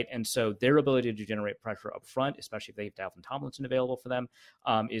 right? And so their ability to generate pressure up front, especially if they have Dalvin Tomlinson available for them,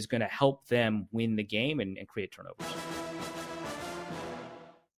 is going to help them win the game and create turnovers.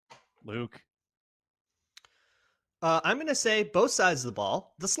 Luke. I'm going to say both sides of the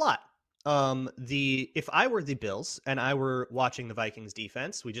ball, the slot. If I were the Bills and I were watching the Vikings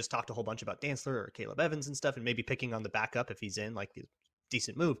defense, we just talked a whole bunch about Dantzler or Caleb Evans and stuff, and maybe picking on the backup if he's in, like a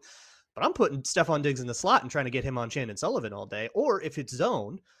decent move. But I'm putting Stefon Diggs in the slot and trying to get him on Shannon Sullivan all day. Or if it's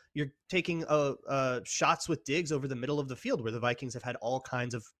zone, you're taking shots with Diggs over the middle of the field where the Vikings have had all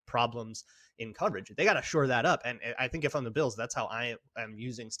kinds of problems in coverage. They got to shore that up. And I think if I'm the Bills, that's how I am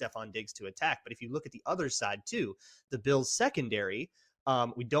using Stefon Diggs to attack. But if you look at the other side too, the Bills secondary,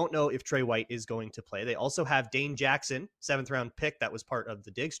 we don't know if Trey White is going to play. They also have Dane Jackson, 7th round pick that was part of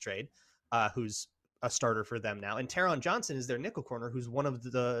the Diggs trade, who's a starter for them now. And Teron Johnson is their nickel corner,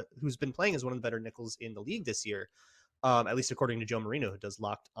 who's been playing as one of the better nickels in the league this year. At least according to Joe Marino, who does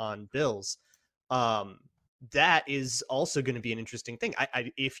Locked on Bills. That is also going to be an interesting thing.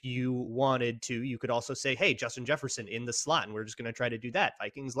 If you wanted to, you could also say, hey, Justin Jefferson in the slot, and we're just going to try to do that.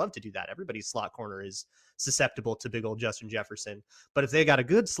 Vikings love to do that. Everybody's slot corner is susceptible to big old Justin Jefferson. But if they got a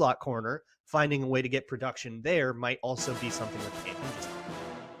good slot corner, finding a way to get production there might also be something that they can just.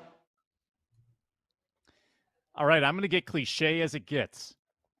 All right, I'm going to get cliche as it gets.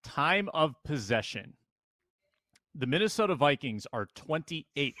 Time of possession. The Minnesota Vikings are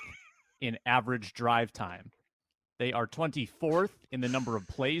 28th in average drive time. They are 24th in the number of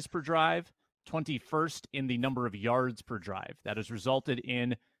plays per drive, 21st in the number of yards per drive. That has resulted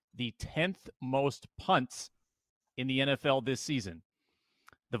in the 10th most punts in the NFL this season.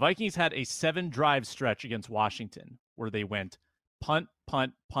 The Vikings had a 7-drive stretch against Washington where they went punt,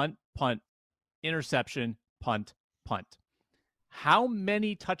 punt, punt, punt, interception, punt, punt. How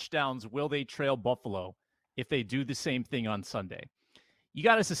many touchdowns will they trail Buffalo if they do the same thing on Sunday? You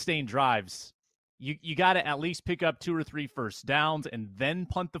got to sustain drives. You got to at least pick up 2 or 3 first downs and then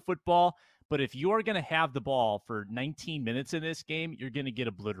punt the football. But if you are going to have the ball for 19 minutes in this game, you're going to get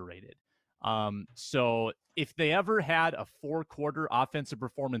obliterated. So if they ever had a 4-quarter offensive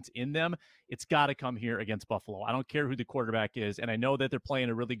performance in them, it's got to come here against Buffalo. I don't care who the quarterback is, and I know that they're playing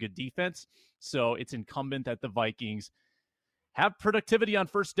a really good defense, so it's incumbent that the Vikings have productivity on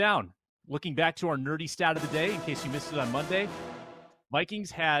first down. Looking back to our nerdy stat of the day, in case you missed it on Monday,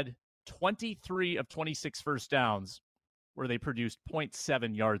 Vikings had 23 of 26 first downs where they produced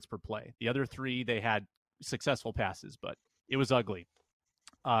 0.7 yards per play. The other 3, they had successful passes, but it was ugly.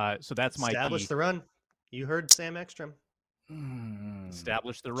 So that's my Establish key. the run. You heard Sam Ekstrom.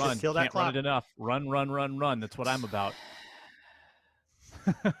 Establish the run. Just kill that Can't clock. run it enough. Run. That's what I'm about.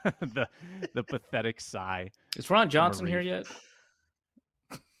 the pathetic sigh. Is Ron Johnson here yet?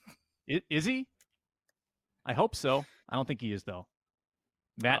 Is he? I hope so. I don't think he is, though.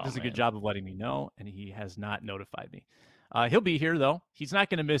 Matt does a good job of letting me know, and he has not notified me. He'll be here, though. He's not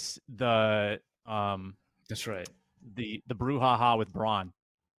going to miss the That's right. The brouhaha with Braun.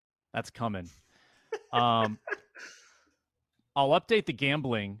 That's coming. I'll update the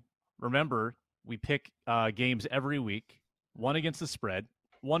gambling. Remember, we pick games every week. 1 against the spread,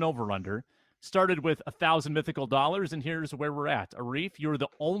 1 over/under. Started with $1,000 mythical dollars, and here's where we're at. Arif, you're the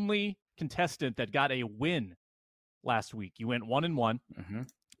only contestant that got a win last week. You went 1-1. Mm-hmm.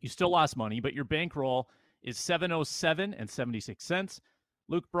 You still lost money, but your bankroll is $707.76.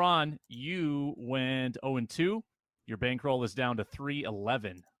 Luke Braun, you went 0-2. Your bankroll is down to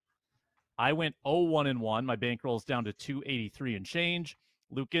 $311. I went 0-1-1. My bankroll is down to $283 and change.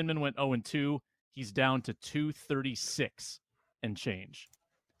 Luke Inman went 0-2. He's down to $236 and change.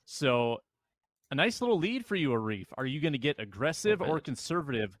 So a nice little lead for you, Arif. Are you going to get aggressive or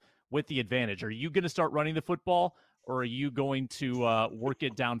conservative with the advantage? Are you going to start running the football, or are you going to work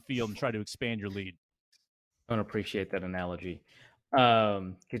it downfield and try to expand your lead? I don't appreciate that analogy.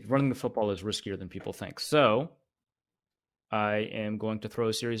 Running the football is riskier than people think. So I am going to throw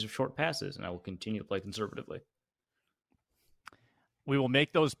a series of short passes, and I will continue to play conservatively. We will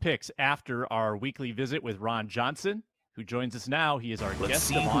make those picks after our weekly visit with Ron Johnson, who joins us now. He is our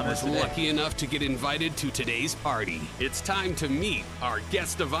guest of honor who's today. lucky enough to get invited to today's party. It's time to meet our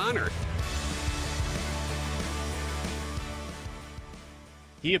guest of honor.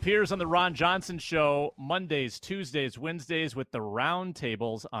 He appears on the Ron Johnson Show Mondays, Tuesdays, Wednesdays with the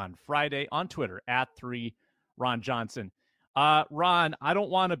roundtables on Friday on Twitter @3Ron Johnson. Ron, I don't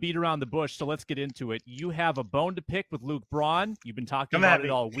want to beat around the bush, so let's get into it. You have a bone to pick with Luke Braun. You've been talking about it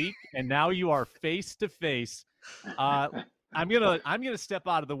all week, and now you are face to face. I'm gonna step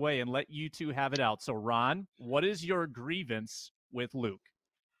out of the way and let you two have it out. So, Ron, what is your grievance with Luke?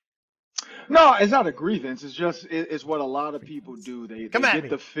 No, it's not a grievance. It's just it's what a lot of people do. They get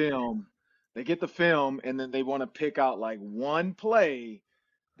the film, and then they want to pick out like one play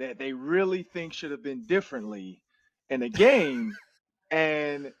that they really think should have been differently in a game,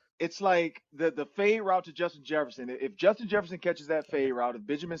 and it's like the fade route to Justin Jefferson. If Justin Jefferson catches that fade route, if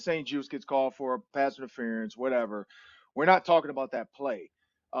Benjamin St. Juste gets called for a pass interference, whatever, we're not talking about that play.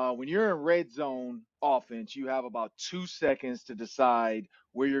 When you're in red zone offense, you have about 2 seconds to decide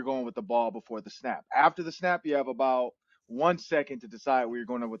where you're going with the ball before the snap. After the snap, you have about 1 second to decide where you're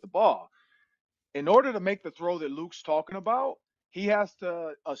going with the ball. In order to make the throw that Luke's talking about, he has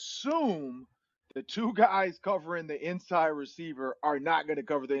to assume the 2 guys covering the inside receiver are not going to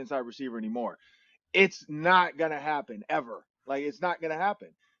cover the inside receiver anymore. It's not going to happen ever. Like, it's not going to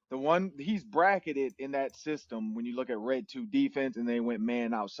happen. The one he's bracketed in that system when you look at red 2 defense, and they went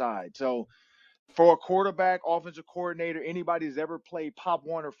man outside. So for a quarterback, offensive coordinator, anybody who's ever played Pop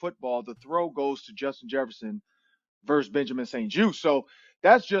Warner football, the throw goes to Justin Jefferson versus Benjamin St. Juste. So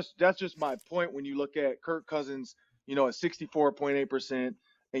that's just my point when you look at Kirk Cousins, at 64.8%,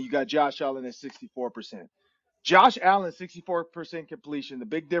 and you got Josh Allen at 64%. Josh Allen, 64% completion. The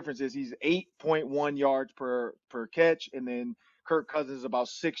big difference is he's 8.1 yards per catch, and then Kirk Cousins is about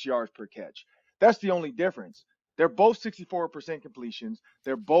 6 yards per catch. That's the only difference. They're both 64% completions.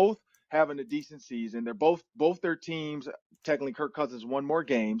 They're both having a decent season. They're both their teams, technically Kirk Cousins won more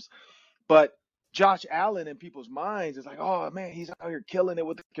games, but Josh Allen in people's minds is like, oh man, he's out here killing it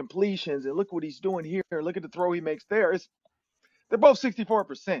with the completions, and look what he's doing here. Look at the throw he makes there. They're both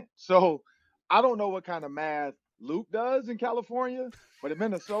 64%. So I don't know what kind of math Luke does in California, but in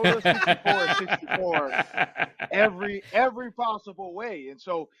Minnesota, 64 is 64 every possible way. And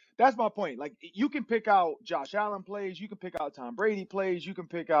so that's my point. Like, you can pick out Josh Allen plays, you can pick out Tom Brady plays, you can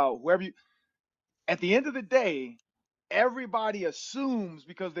pick out whoever you. At the end of the day, everybody assumes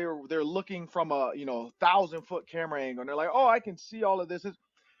because they're looking from a 1,000-foot camera angle, and they're like, oh, I can see all of this.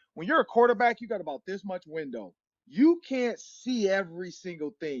 When you're a quarterback, you got about this much window. You can't see every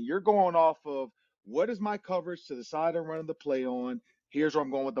single thing. You're going off of what is my coverage to the side I'm running the play on. Here's where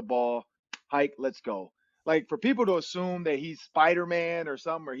I'm going with the ball. hike, let's go. Like for people to assume that he's Spider-Man or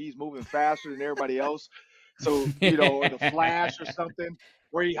something, or he's moving faster than everybody else. So, or the Flash or something,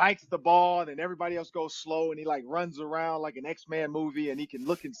 where he hikes the ball and then everybody else goes slow and he like runs around like an X-Men movie and he can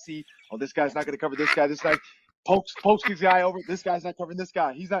look and see, oh, this guy's not going to cover this guy. This guy pokes this guy over. This guy's not covering this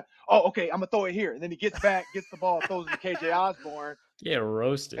guy. He's not. Oh, okay, I'm going to throw it here. And then he gets back, gets the ball, throws it to KJ Osborne. Yeah,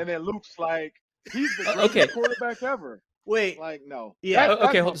 roasted. And then Luke's like, he's the greatest quarterback ever. Wait, like no. Yeah.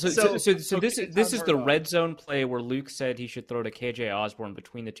 Okay. Hold. So this is the red zone play where Luke said he should throw to KJ Osborne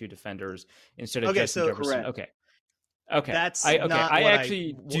between the two defenders instead of Justin Jefferson. Correct. Okay. That's I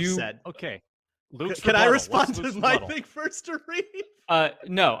actually do. Said. Okay. Luke's can I respond to my rebuttal? thing first to read?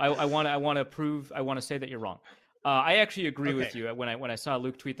 No. I want to say that you're wrong. I actually agree with you. When I saw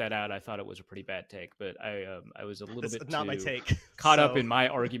Luke tweet that out, I thought it was a pretty bad take, but I was a little bit not too my take. caught up in my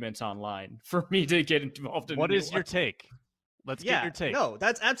arguments online for me to get involved in. What is your take? Let's get your take. No,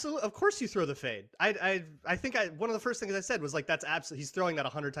 that's absolutely. Of course, you throw the fade. I think one of the first things I said was like that's absolutely. He's throwing that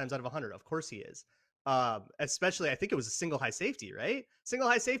 100 times out of 100. Of course he is. Especially, I think it was a single high safety, right? Single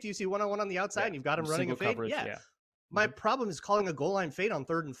high safety. You see 1-on-1 on the outside, and you've got him running a fade. Coverage, yeah. My problem is calling a goal line fade on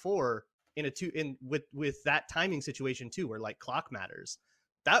 3rd and 4 with that timing situation too, where like clock matters.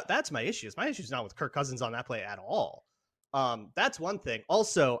 That's my issue. My issue is not with Kirk Cousins on that play at all. That's one thing.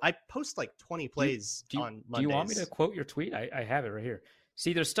 Also, I post like 20 plays on Mondays. Do you want me to quote your tweet? I have it right here.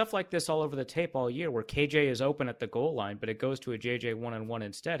 See, there's stuff like this all over the tape all year where KJ is open at the goal line, but it goes to a JJ 1-on-1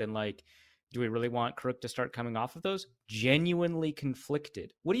 instead. And like, do we really want Kirk to start coming off of those? Genuinely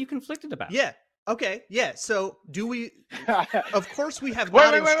conflicted. What are you conflicted about? Yeah. Okay. Yeah. So do we? Of course, we have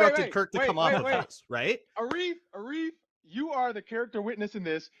not instructed Kirk to come off of those, right? Arif, you are the character witness in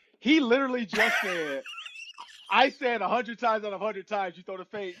this. He literally just said, I said 100 times out of 100 times you throw the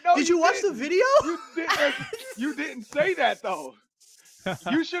fade. No, did you watch the video? You didn't say that though.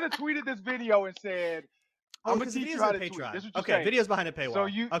 You should have tweeted this video and said, I'm going to teach you how to tweet. This is what okay, video's behind a paywall.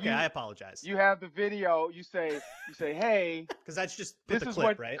 So I apologize. You have the video. You say, hey, because that's just this the is clip,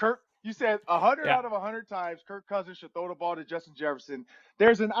 what right? Kirk. You said 100 out of 100 times Kirk Cousins should throw the ball to Justin Jefferson.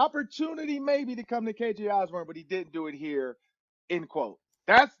 There's an opportunity maybe to come to KJ Osborne, but he didn't do it here. End quote.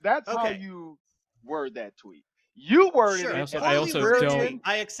 That's how you word that tweet. You worded it. I also don't.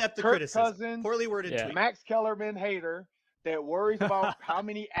 I accept the Kirk criticism. Cousins, poorly worded tweet. Max Kellerman hater that worries about how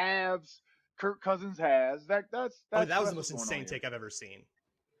many abs Kirk Cousins has. That was the most insane take I've ever seen.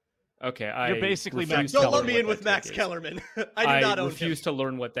 Okay, you're basically Max. Don't let me in with Max Kellerman. I refuse to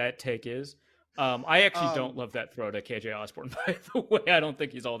learn what that take is. I actually don't love that throw to KJ Osborne. By the way, I don't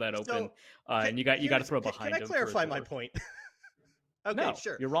think he's all that open. And you got to throw behind him. Can I clarify my point? Okay, no,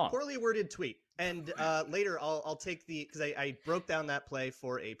 sure. You're wrong. Poorly worded tweet. And later I'll take because I broke down that play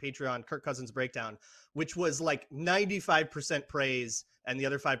for a Patreon Kirk Cousins breakdown, which was like 95% praise, and the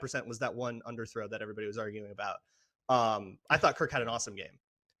other 5% was that one underthrow that everybody was arguing about. I thought Kirk had an awesome game.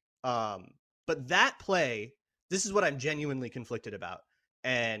 But that play, this is what I'm genuinely conflicted about.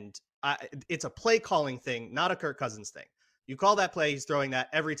 And it's a play calling thing, not a Kirk Cousins thing. You call that play, he's throwing that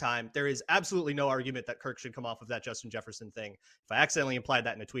every time. There is absolutely no argument that Kirk should come off of that Justin Jefferson thing. If I accidentally implied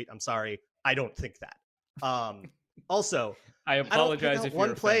that in a tweet, I'm sorry. I don't think that. Also, I apologize if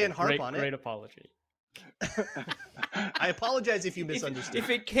one play and harp on it. Great apology. I apologize if you misunderstood. If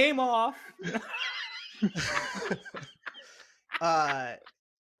it came off. I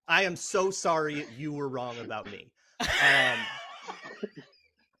am so sorry you were wrong about me.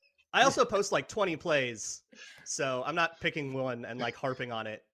 I also post like 20 plays, so I'm not picking one and like harping on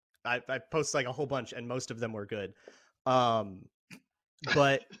it. I post like a whole bunch, and most of them were good.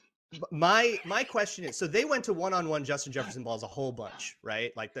 But my question is, so they went to 1-on-1 Justin Jefferson balls a whole bunch,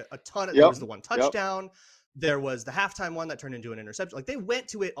 right? Like a ton of, there was the one touchdown. There was the halftime one that turned into an interception. Like they went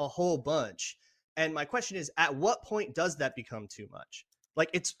to it a whole bunch. And my question is, at what point does that become too much?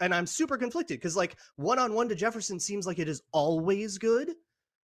 Like and I'm super conflicted because like 1-on-1 to Jefferson seems like it is always good,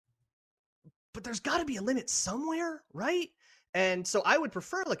 but there's got to be a limit somewhere, right? And so I would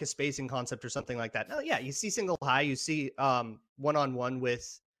prefer like a spacing concept or something like that. No, yeah, you see single high, you see 1-on-1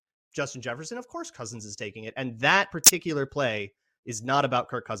 with Justin Jefferson. Of course, Cousins is taking it, and that particular play is not about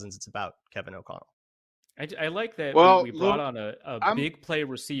Kirk Cousins; it's about Kevin O'Connell. I like that we brought on a big play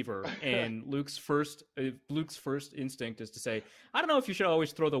receiver, and Luke's first instinct is to say, I don't know if you should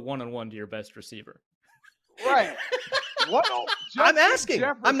always throw the 1-on-1 to your best receiver. Right. I'm asking.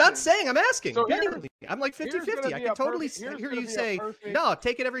 Jefferson. I'm not saying. I'm asking. So I'm like 50-50. I can totally hear you say, no,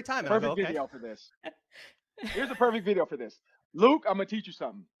 take it every time. Perfect video for this. Here's a perfect video for this. Luke, I'm going to teach you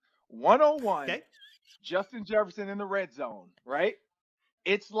something. 101, okay. Justin Jefferson in the red zone, right?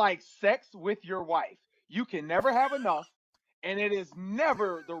 It's like sex with your wife. You can never have enough. and it is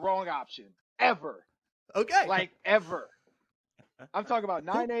never the wrong option. Ever. Okay. Like, ever. I'm talking about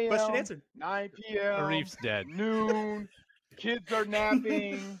 9 a.m., Question answered. 9 p.m., Arif's dead. noon, kids are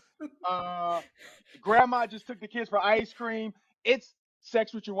napping, grandma just took the kids for ice cream. It's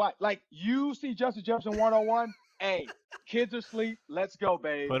sex with your wife. Like, you see Justin Jefferson 101, hey, kids are asleep, let's go,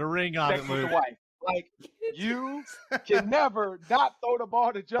 babe. Put a ring on Sex it, with Luke. the wife. Like, you can never not throw the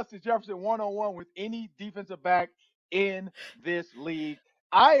ball to Justin Jefferson 101 with any defensive back in this league.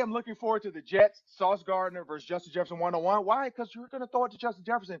 I am looking forward to the Jets, Sauce Gardner versus Justin Jefferson 101. Why? Because you're going to throw it to Justin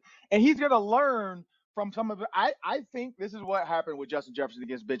Jefferson, and he's going to learn from some of it. I think this is what happened with Justin Jefferson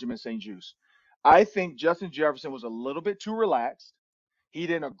against Benjamin St-Juste. I think Justin Jefferson was a little bit too relaxed. He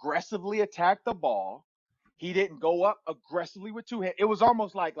didn't aggressively attack the ball. He didn't go up aggressively with two hands. It was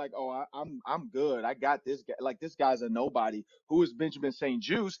almost like oh, I'm good. I got this guy. Like, this guy's a nobody. Who is Benjamin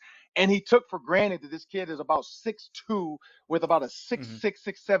St-Juste? And he took for granted that this kid is about 6'2" with about a 6'6",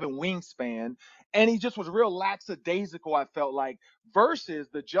 6'7" wingspan. And he just was real lackadaisical, I felt like, versus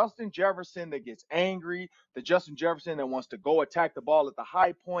the Justin Jefferson that gets angry, the Justin Jefferson that wants to go attack the ball at the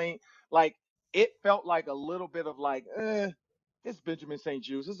high point. Like, it felt like a little bit of like, it's Benjamin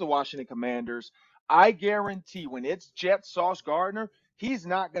St-Juste. This is the Washington Commanders. I guarantee when it's Jets Sauce Gardner, he's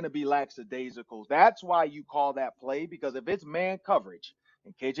not going to be lackadaisical. That's why you call that play, because if it's man coverage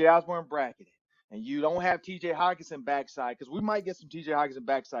and KJ Osborne bracketed and you don't have TJ Hockenson backside, because we might get some TJ Hockenson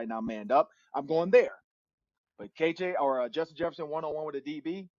backside now manned up, I'm going there. But KJ or Justin Jefferson one-on-one with a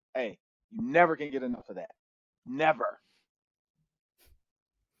DB, hey, you never can get enough of that. Never.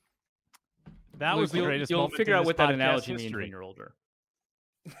 That was the greatest You'll moment figure in out this what that podcast analogy means history. when you're older.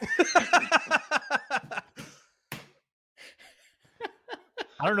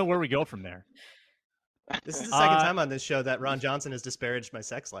 I don't know where we go from there. This is the second time on this show that Ron Johnson has disparaged my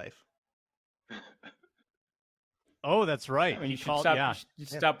sex life. Oh, that's right. I mean, you should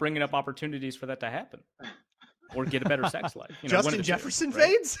stop bringing up opportunities for that to happen, or get a better sex life. Justin Jefferson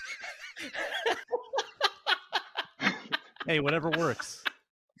fades. Hey, whatever works.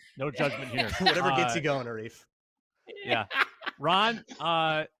 No judgment here. Whatever gets you going, Arif. Yeah. Ron,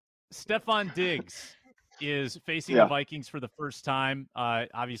 Stefon Diggs is facing the Vikings for the first time,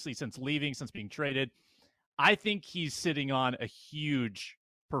 obviously since being traded. I think he's sitting on a huge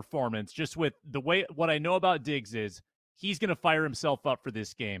performance. Just with what I know about Diggs is he's going to fire himself up for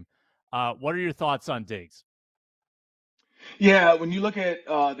this game. What are your thoughts on Diggs? Yeah, when you look at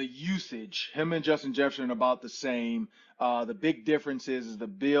the usage, him and Justin Jefferson are about the same. The big difference is the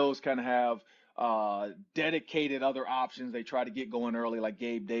Bills kind of have dedicated other options. They try to get going early, like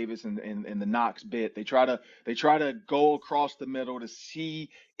Gabe Davis and the Knox bit. They try to go across the middle to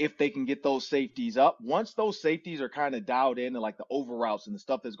see if they can get those safeties up. Once those safeties are kind of dialed in, and like the over routes and the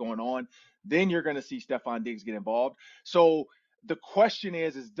stuff that's going on, then you're going to see Stefon Diggs get involved. So the question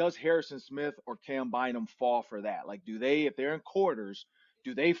is does Harrison Smith or Cam Bynum fall for that? Like, if they're in quarters,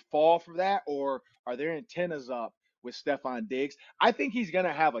 do they fall for that, or are their antennas up with Stefon Diggs? I think he's going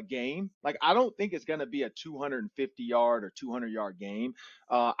to have a game. Like, I don't think it's going to be a 250-yard or 200-yard game.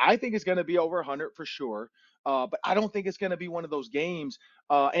 I think it's going to be over 100 for sure. But I don't think it's going to be one of those games.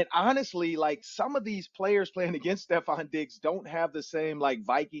 And honestly, like, some of these players playing against Stefon Diggs don't have the same, like,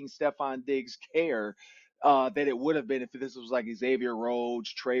 Viking Stefon Diggs care that it would have been if this was like Xavier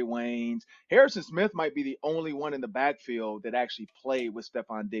Rhodes, Trey Waynes. Harrison Smith might be the only one in the backfield that actually played with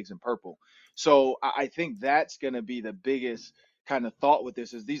Stefon Diggs in purple. So I think that's going to be the biggest kind of thought with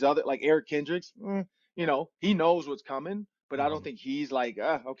this, is these other, like Eric Kendricks, he knows what's coming, but I don't think he's like,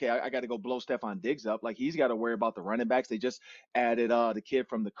 okay, I got to go blow Stefon Diggs up. Like, he's got to worry about the running backs. They just added the kid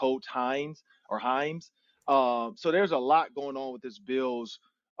from the Colts, Himes. So there's a lot going on with this Bills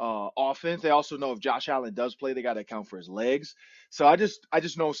offense. They also know if Josh Allen does play, they got to account for his legs. So I just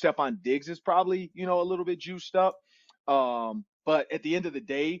know Stefon Diggs is probably, a little bit juiced up. But at the end of the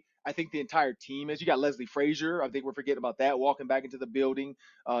day, I think the entire team is. You got Leslie Frazier. I think we're forgetting about that, walking back into the building,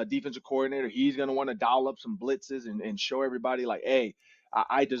 defensive coordinator. He's going to want to dial up some blitzes and show everybody like, hey,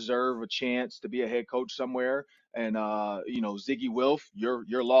 I deserve a chance to be a head coach somewhere. And, Ziggy Wilf,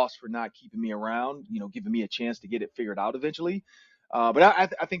 you're lost for not keeping me around, giving me a chance to get it figured out eventually. But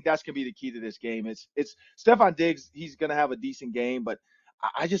I think that's going to be the key to this game. It's Stefon Diggs. He's going to have a decent game, but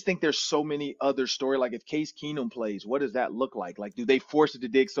I just think there's so many other stories. Like, if Case Keenum plays, what does that look like? Like, do they force it to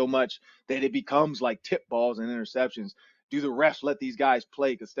Diggs so much that it becomes like tip balls and interceptions? Do the refs let these guys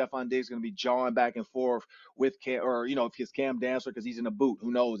play? Because Stefon Diggs is going to be jawing back and forth with Cam, or, if it's Cam Dantzler because he's in a boot,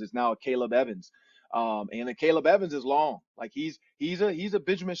 who knows? It's now a Caleb Evans. And then Caleb Evans is long. Like, he's a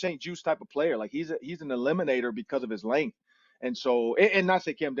Benjamin St-Juste type of player. Like, he's an eliminator because of his length. And so, and not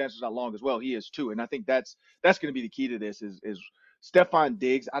say Cam Danson's not long as well. He is too. And I think that's going to be the key to this is Stefon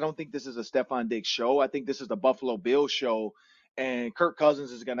Diggs. I don't think this is a Stefon Diggs show. I think this is the Buffalo Bills show, and Kirk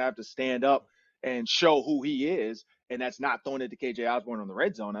Cousins is going to have to stand up and show who he is. And that's not throwing it to KJ Osborne on the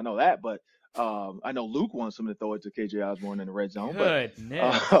red zone. I know that, but I know Luke wants him to throw it to KJ Osborne in the red zone.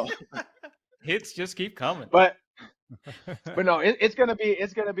 Goodness. Hits just keep coming. But no, it's gonna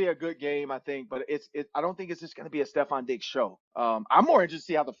be a good game, I think. But I don't think it's just gonna be a Stefon Diggs show. I'm more interested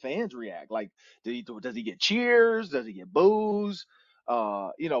to see how the fans react. Like, does he get cheers? Does he get boos?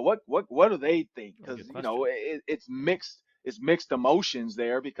 What do they think? Because it's mixed. It's mixed emotions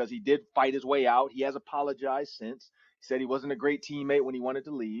there because he did fight his way out. He has apologized since. He said he wasn't a great teammate when he wanted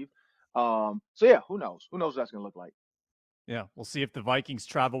to leave. So yeah, who knows? Who knows what that's gonna look like? Yeah, we'll see if the Vikings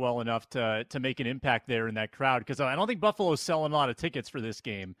travel well enough to make an impact there in that crowd, because I don't think Buffalo's selling a lot of tickets for this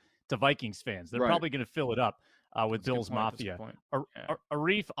game to Vikings fans. They're probably going to fill it up with Bills Mafia.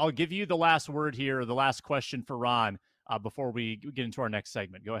 Arif, I'll give you the last word here, the last question for Ron before we get into our next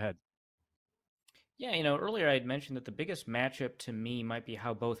segment. Go ahead. Yeah, earlier I had mentioned that the biggest matchup to me might be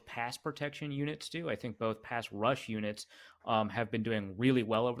how both pass protection units do. I think both pass rush units have been doing really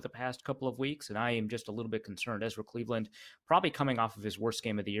well over the past couple of weeks, and I am just a little bit concerned. Ezra Cleveland, probably coming off of his worst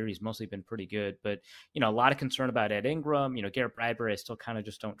game of the year, he's mostly been pretty good, but, a lot of concern about Ed Ingram. Garrett Bradbury, I still kind of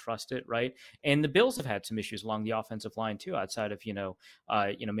just don't trust it, right? And the Bills have had some issues along the offensive line, too, outside of,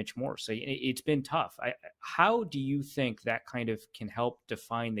 Mitch Morse. So it's been tough. How do you think that kind of can help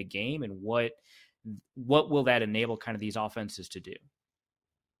define the game, and what will that enable kind of these offenses to do?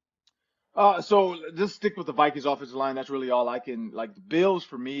 So just stick with the Vikings offensive line. That's really all I can like. The Bills,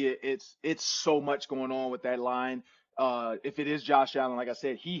 for me, it's so much going on with that line. If it is Josh Allen, like I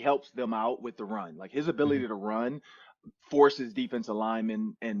said, he helps them out with the run. Like his ability to run forces defensive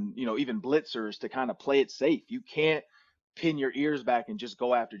linemen and even blitzers to kind of play it safe. You can't pin your ears back and just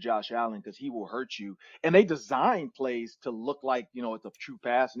go after Josh Allen because he will hurt you. And they design plays to look like it's a true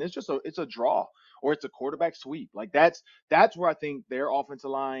pass, and it's a draw or it's a quarterback sweep. Like that's where I think their offensive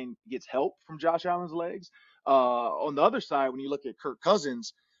line gets help from Josh Allen's legs. On the other side, when you look at Kirk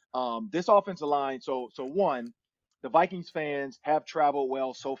Cousins, this offensive line. So one, the Vikings fans have traveled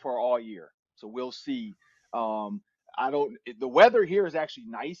well so far all year. So we'll see. The weather here is actually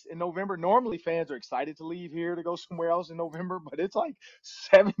nice in November. Normally fans are excited to leave here to go somewhere else in November, but it's like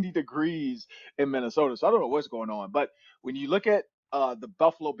 70 degrees in Minnesota. So I don't know what's going on. But when you look at the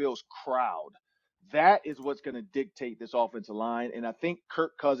Buffalo Bills crowd, that is what's going to dictate this offensive line. And I think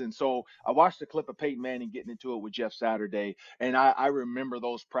Kirk Cousins. So I watched a clip of Peyton Manning getting into it with Jeff Saturday. And I remember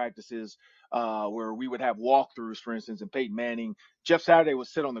those practices where we would have walkthroughs, for instance, and Peyton Manning, Jeff Saturday would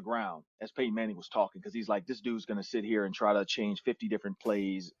sit on the ground as Peyton Manning was talking because he's like, this dude's going to sit here and try to change 50 different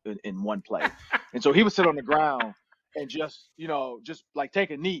plays in one play. And so he would sit on the ground and just like take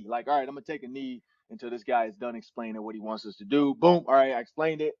a knee. Like, all right, I'm going to take a knee until this guy is done explaining what he wants us to do. Boom. All right, I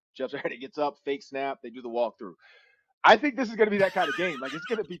explained it. Jeff Saturday gets up, fake snap. They do the walkthrough. I think this is going to be that kind of game. Like, it's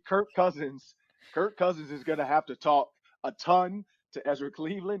going to be Kirk Cousins. Kirk Cousins is going to have to talk a ton to Ezra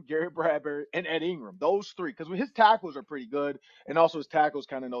Cleveland, Garrett Bradbury, and Ed Ingram. Those three, because his tackles are pretty good, and also his tackles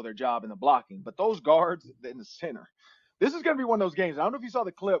kind of know their job in the blocking. But those guards in the center, this is going to be one of those games. I don't know if you saw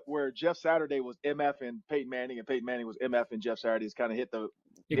the clip where Jeff Saturday was MF and Peyton Manning, and Peyton Manning was MF and Jeff Saturday. It's kind of hit the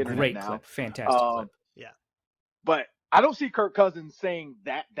internet great now. Clip. Fantastic clip. Yeah. But I don't see Kirk Cousins saying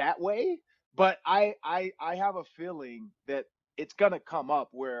that way. But I have a feeling that it's going to come up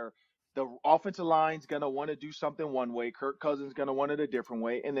where the offensive line's going to want to do something one way. Kirk Cousins going to want it a different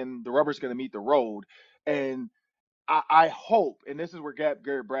way. And then the rubber's going to meet the road. And I hope, and this is where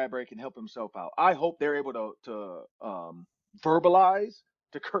Garrett Bradbury can help himself out. I hope they're able to verbalize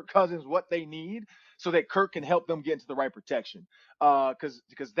to Kirk Cousins what they need so that Kirk can help them get into the right protection. Because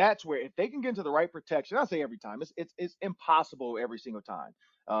that's where, if they can get into the right protection, I say every time, it's impossible every single time.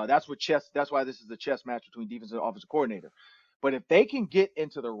 That's why this is the chess match between defense and offensive coordinator. But if they can get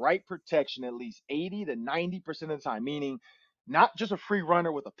into the right protection at least 80 to 90% of the time, meaning not just a free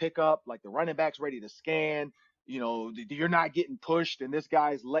runner with a pickup, like the running back's ready to scan, you're not getting pushed and this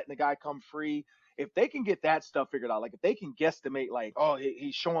guy's letting the guy come free. If they can get that stuff figured out, like if they can guesstimate, like, oh,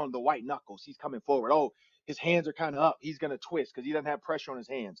 he's showing the white knuckles, he's coming forward. Oh, his hands are kind of up, he's going to twist because he doesn't have pressure on his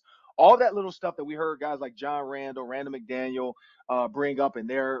hands. All that little stuff that we heard guys like John Randall McDaniel bring up in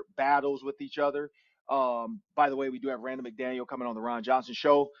their battles with each other. By the way, we do have Randall McDaniel coming on the Ron Johnson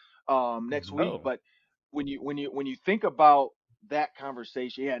show next week. But when you think about that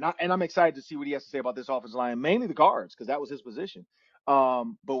conversation, yeah, and I'm excited to see what he has to say about this offensive line, mainly the guards, because that was his position. But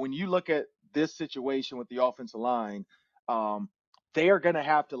when you look at this situation with the offensive line, they are going to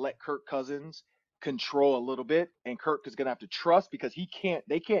have to let Kirk Cousins control a little bit, and Kirk is going to have to trust because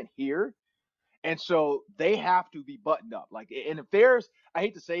they can't hear. And so they have to be buttoned up. Like, and if there's, I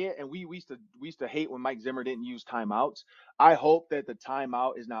hate to say it, and we used to hate when Mike Zimmer didn't use timeouts. I hope that the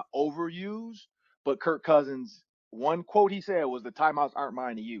timeout is not overused, but Kirk Cousins, one quote he said was, "The timeouts aren't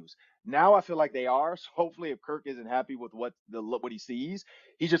mine to use." Now I feel like they are. So hopefully, if Kirk isn't happy with what he sees,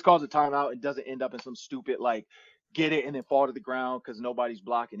 he just calls a timeout and doesn't end up in some stupid like get it and then fall to the ground because nobody's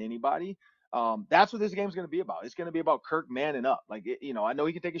blocking anybody. That's what this game's going to be about. It's going to be about Kirk manning up. Like, I know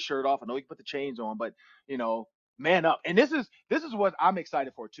he can take his shirt off. I know he can put the chains on, but man up. And this is what I'm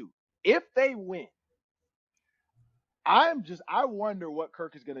excited for too. If they win, I wonder what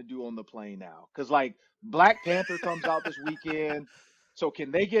Kirk is going to do on the plane now. Cause like Black Panther comes out this weekend. So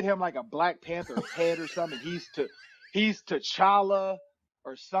can they get him like a Black Panther head or something? He's T'Challa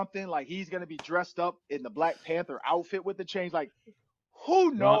or something. Like he's going to be dressed up in the Black Panther outfit with the chains. Like,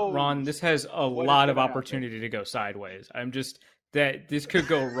 who knows? Ron, this has a lot of opportunity to go sideways. I'm just that this could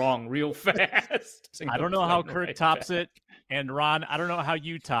go wrong real fast. I don't know how Kirk tops it. And Ron, I don't know how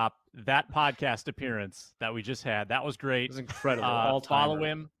you top that podcast appearance that we just had. That was great. It was incredible. Follow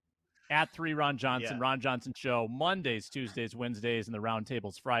him at 3 Ron Johnson, Yeah. Ron Johnson Show, Mondays, Tuesdays, Wednesdays, and the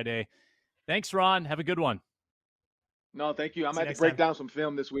Roundtables Friday. Thanks, Ron. Have a good one. No, thank you. I'm going to break down some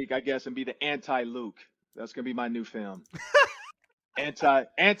film this week, I guess, and be the anti-Luke. That's going to be my new film.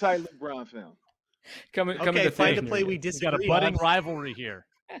 Anti-Luke Brown film. Coming okay, to find a play we disagree on. Got a budding rivalry here.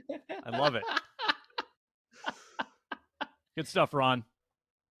 I love it. Good stuff, Ron.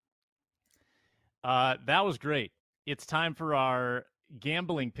 That was great. It's time for our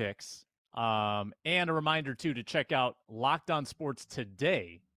gambling picks. And a reminder, too, to check out Locked On Sports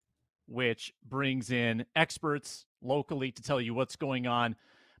Today, which brings in experts locally to tell you what's going on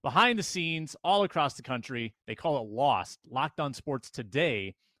behind the scenes all across the country. They call it Lost. Locked On Sports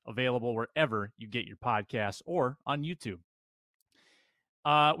Today, available wherever you get your podcasts or on YouTube.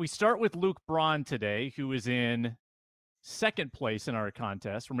 We start with Luke Braun today, who is in second place in our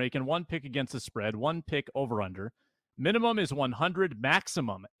contest. We're making one pick against the spread, one pick over-under. Minimum is 100,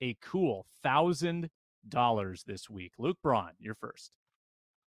 maximum a cool $1,000 this week. Luke Braun, you're first.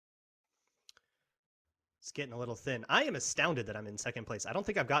 It's getting a little thin. I am astounded that I'm in second place. I don't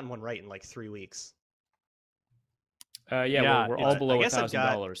think I've gotten one right in like 3 weeks. Yeah, we're all below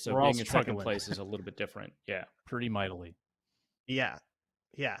 $1,000, so being in second struggling. place is a little bit different. Yeah, Pretty mightily. Yeah.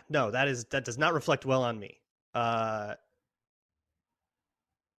 No, that does not reflect well on me.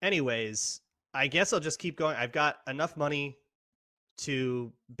 Anyways, I guess I'll just keep going. I've got enough money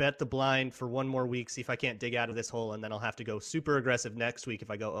to bet the blind for one more week, see if I can't dig out of this hole, and then I'll have to go super aggressive next week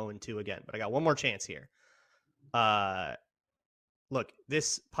if I go 0-2 again. But I got one more chance here. Look,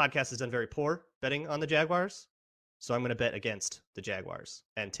 this podcast has done very poor betting on the Jaguars, so I'm going to bet against the Jaguars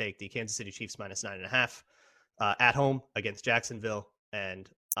and take the Kansas City Chiefs minus 9.5 at home against Jacksonville, and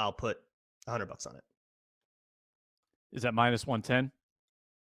I'll put $100 on it. Is that minus 110?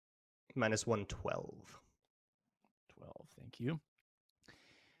 Minus 112. 12, thank you.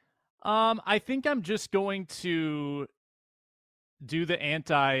 I think I'm just going to do the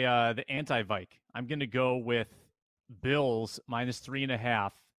anti-Vike. I'm going to go with Bills minus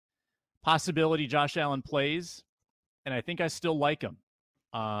 3.5. Possibility Josh Allen plays, and I think I still like him.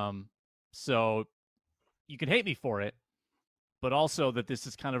 So you can hate me for it, but also that this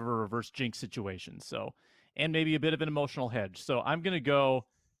is kind of a reverse jinx situation. So, and maybe a bit of an emotional hedge. So I'm going to go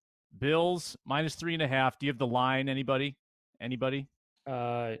Bills minus 3.5. Do you have the line? Anybody?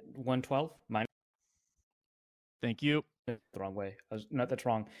 112. Thank you. The wrong way. That's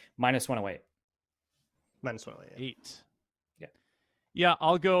wrong. Minus 108. Minus 108. Yeah,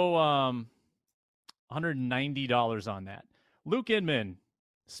 I'll go $190 on that. Luke Inman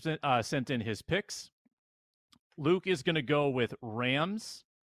sent in his picks. Luke is going to go with Rams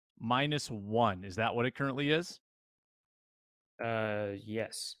minus 1. Is that what it currently is?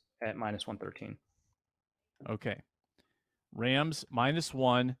 Yes, at minus 113. Okay. Rams minus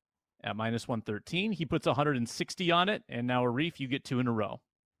 1 at minus 113. He puts 160 on it, and now Arif, you get 2 in a row.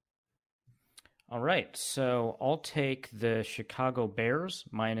 All right, so I'll take the Chicago Bears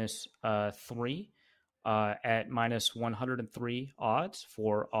minus 3 at minus 103 odds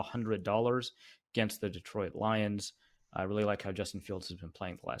for $100 against the Detroit Lions. I really like how Justin Fields has been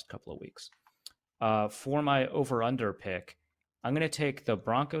playing the last couple of weeks. For my over-under pick, I'm going to take the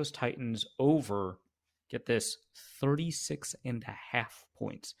Broncos-Titans over, get this, 36.5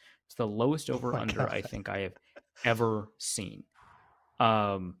 points. It's the lowest over-under I think I have ever seen.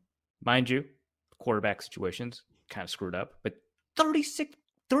 Mind you, quarterback situations kind of screwed up, but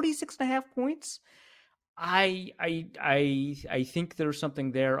 36.5 points? I think there's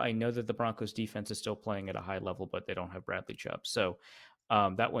something there. I know that the Broncos defense is still playing at a high level, but they don't have Bradley Chubb. So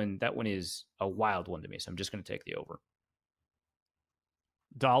that one is a wild one to me. So I'm just going to take the over.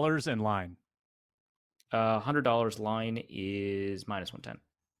 Dollars and line. $100 line is -110.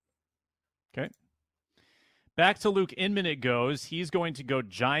 Okay. Back to Luke Inman it goes. He's going to go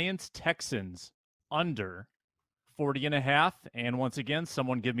Giants-Texans under 40.5. And once again,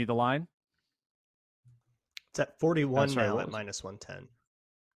 someone give me the line. It's at 41 now at -110.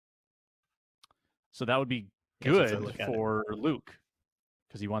 So that would be good for Luke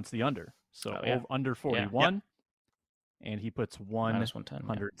because he wants the under. So under 41, and he puts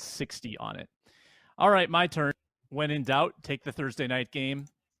 -160 on it. All right, my turn. When in doubt, take the Thursday night game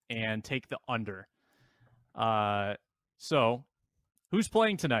and take the under. So who's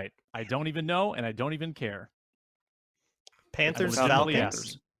playing tonight? I don't even know, and I don't even care. Panthers,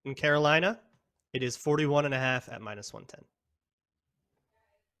 Falcons in Carolina. It is 41.5 at -110.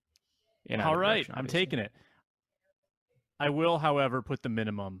 All right, I'm taking it. I will, however, put the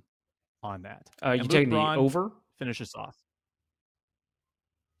minimum on that. You taking the over? Finish us off.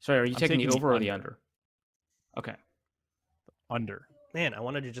 Sorry, are you taking the over or the under? Okay. Under. Man, I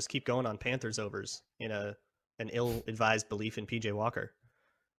wanted to just keep going on Panthers overs in an ill-advised belief in PJ Walker.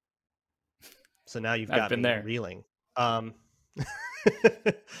 So now you've got me reeling.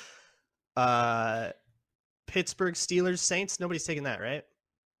 Pittsburgh Steelers Saints. Nobody's taking that, right?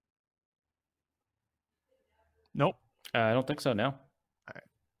 Nope. I don't think so. No. All right.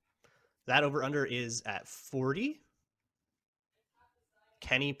 That over under is at 40.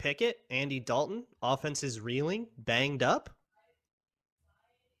 Kenny Pickett, Andy Dalton, offense is reeling, banged up.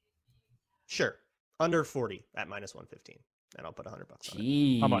 Sure, under 40 at -115, and I'll put $100 on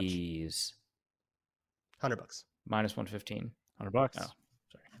it. How much? $100. -115. $100. Oh,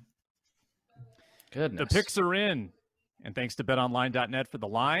 sorry. Goodness. The picks are in, and thanks to BetOnline.net for the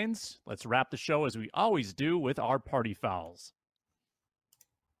lines. Let's wrap the show as we always do with our party fouls.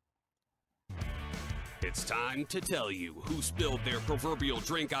 It's time to tell you who spilled their proverbial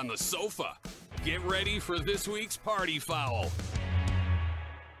drink on the sofa. Get ready for this week's party foul.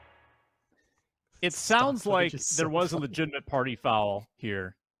 It sounds like there was a legitimate party foul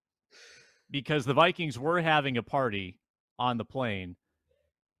here because the Vikings were having a party on the plane,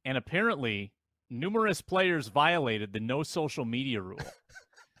 and apparently numerous players violated the no social media rule,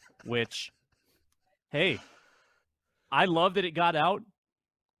 which, hey, I love that it got out.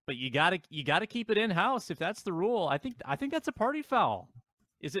 But you gotta keep it in house if that's the rule. I think that's a party foul.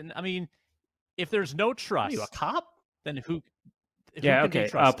 Is it? I mean, if there's no trust, are you a cop? Then who? Yeah, okay.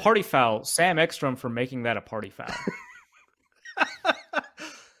 Party foul. Sam Ekstrom for making that a party foul.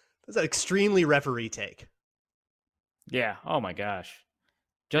 That's an extremely referee take. Yeah. Oh my gosh.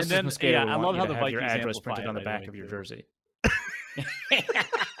 Justice Mosqueda, I love how the Vikings your address printed on the back of your jersey.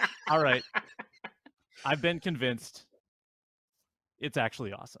 All right, I've been convinced. It's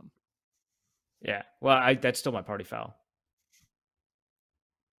actually awesome. Yeah. Well, that's still my party foul.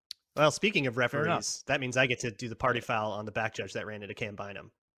 Well, speaking of referees, that means I get to do the party foul on the back judge that ran into Cam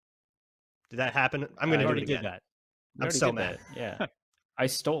Bynum. Did that happen? I'm going to do it again. Did that. I'm so mad. Yeah. I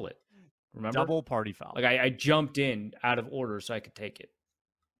stole it. Remember? Double party foul. Like I jumped in out of order so I could take it.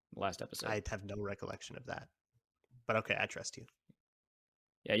 Last episode. I have no recollection of that. But okay, I trust you.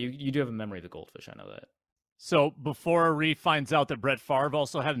 Yeah, you do have a memory of the goldfish. I know that. So before Arif finds out that Brett Favre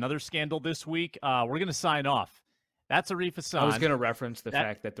also had another scandal this week, we're going to sign off. That's Arif Hassan. I was going to reference the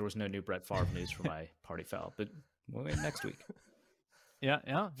fact that there was no new Brett Favre news for my party foul, but we'll wait next week.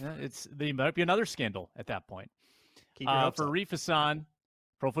 Yeah. There might be another scandal at that point. For Arif Hassan,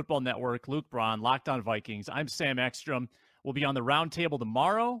 Pro Football Network, Luke Braun, Locked On Vikings, I'm Sam Ekstrom. We'll be on the roundtable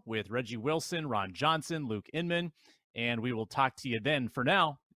tomorrow with Reggie Wilson, Ron Johnson, Luke Inman, and we will talk to you then. For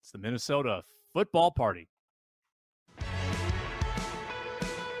now, it's the Minnesota Football Party.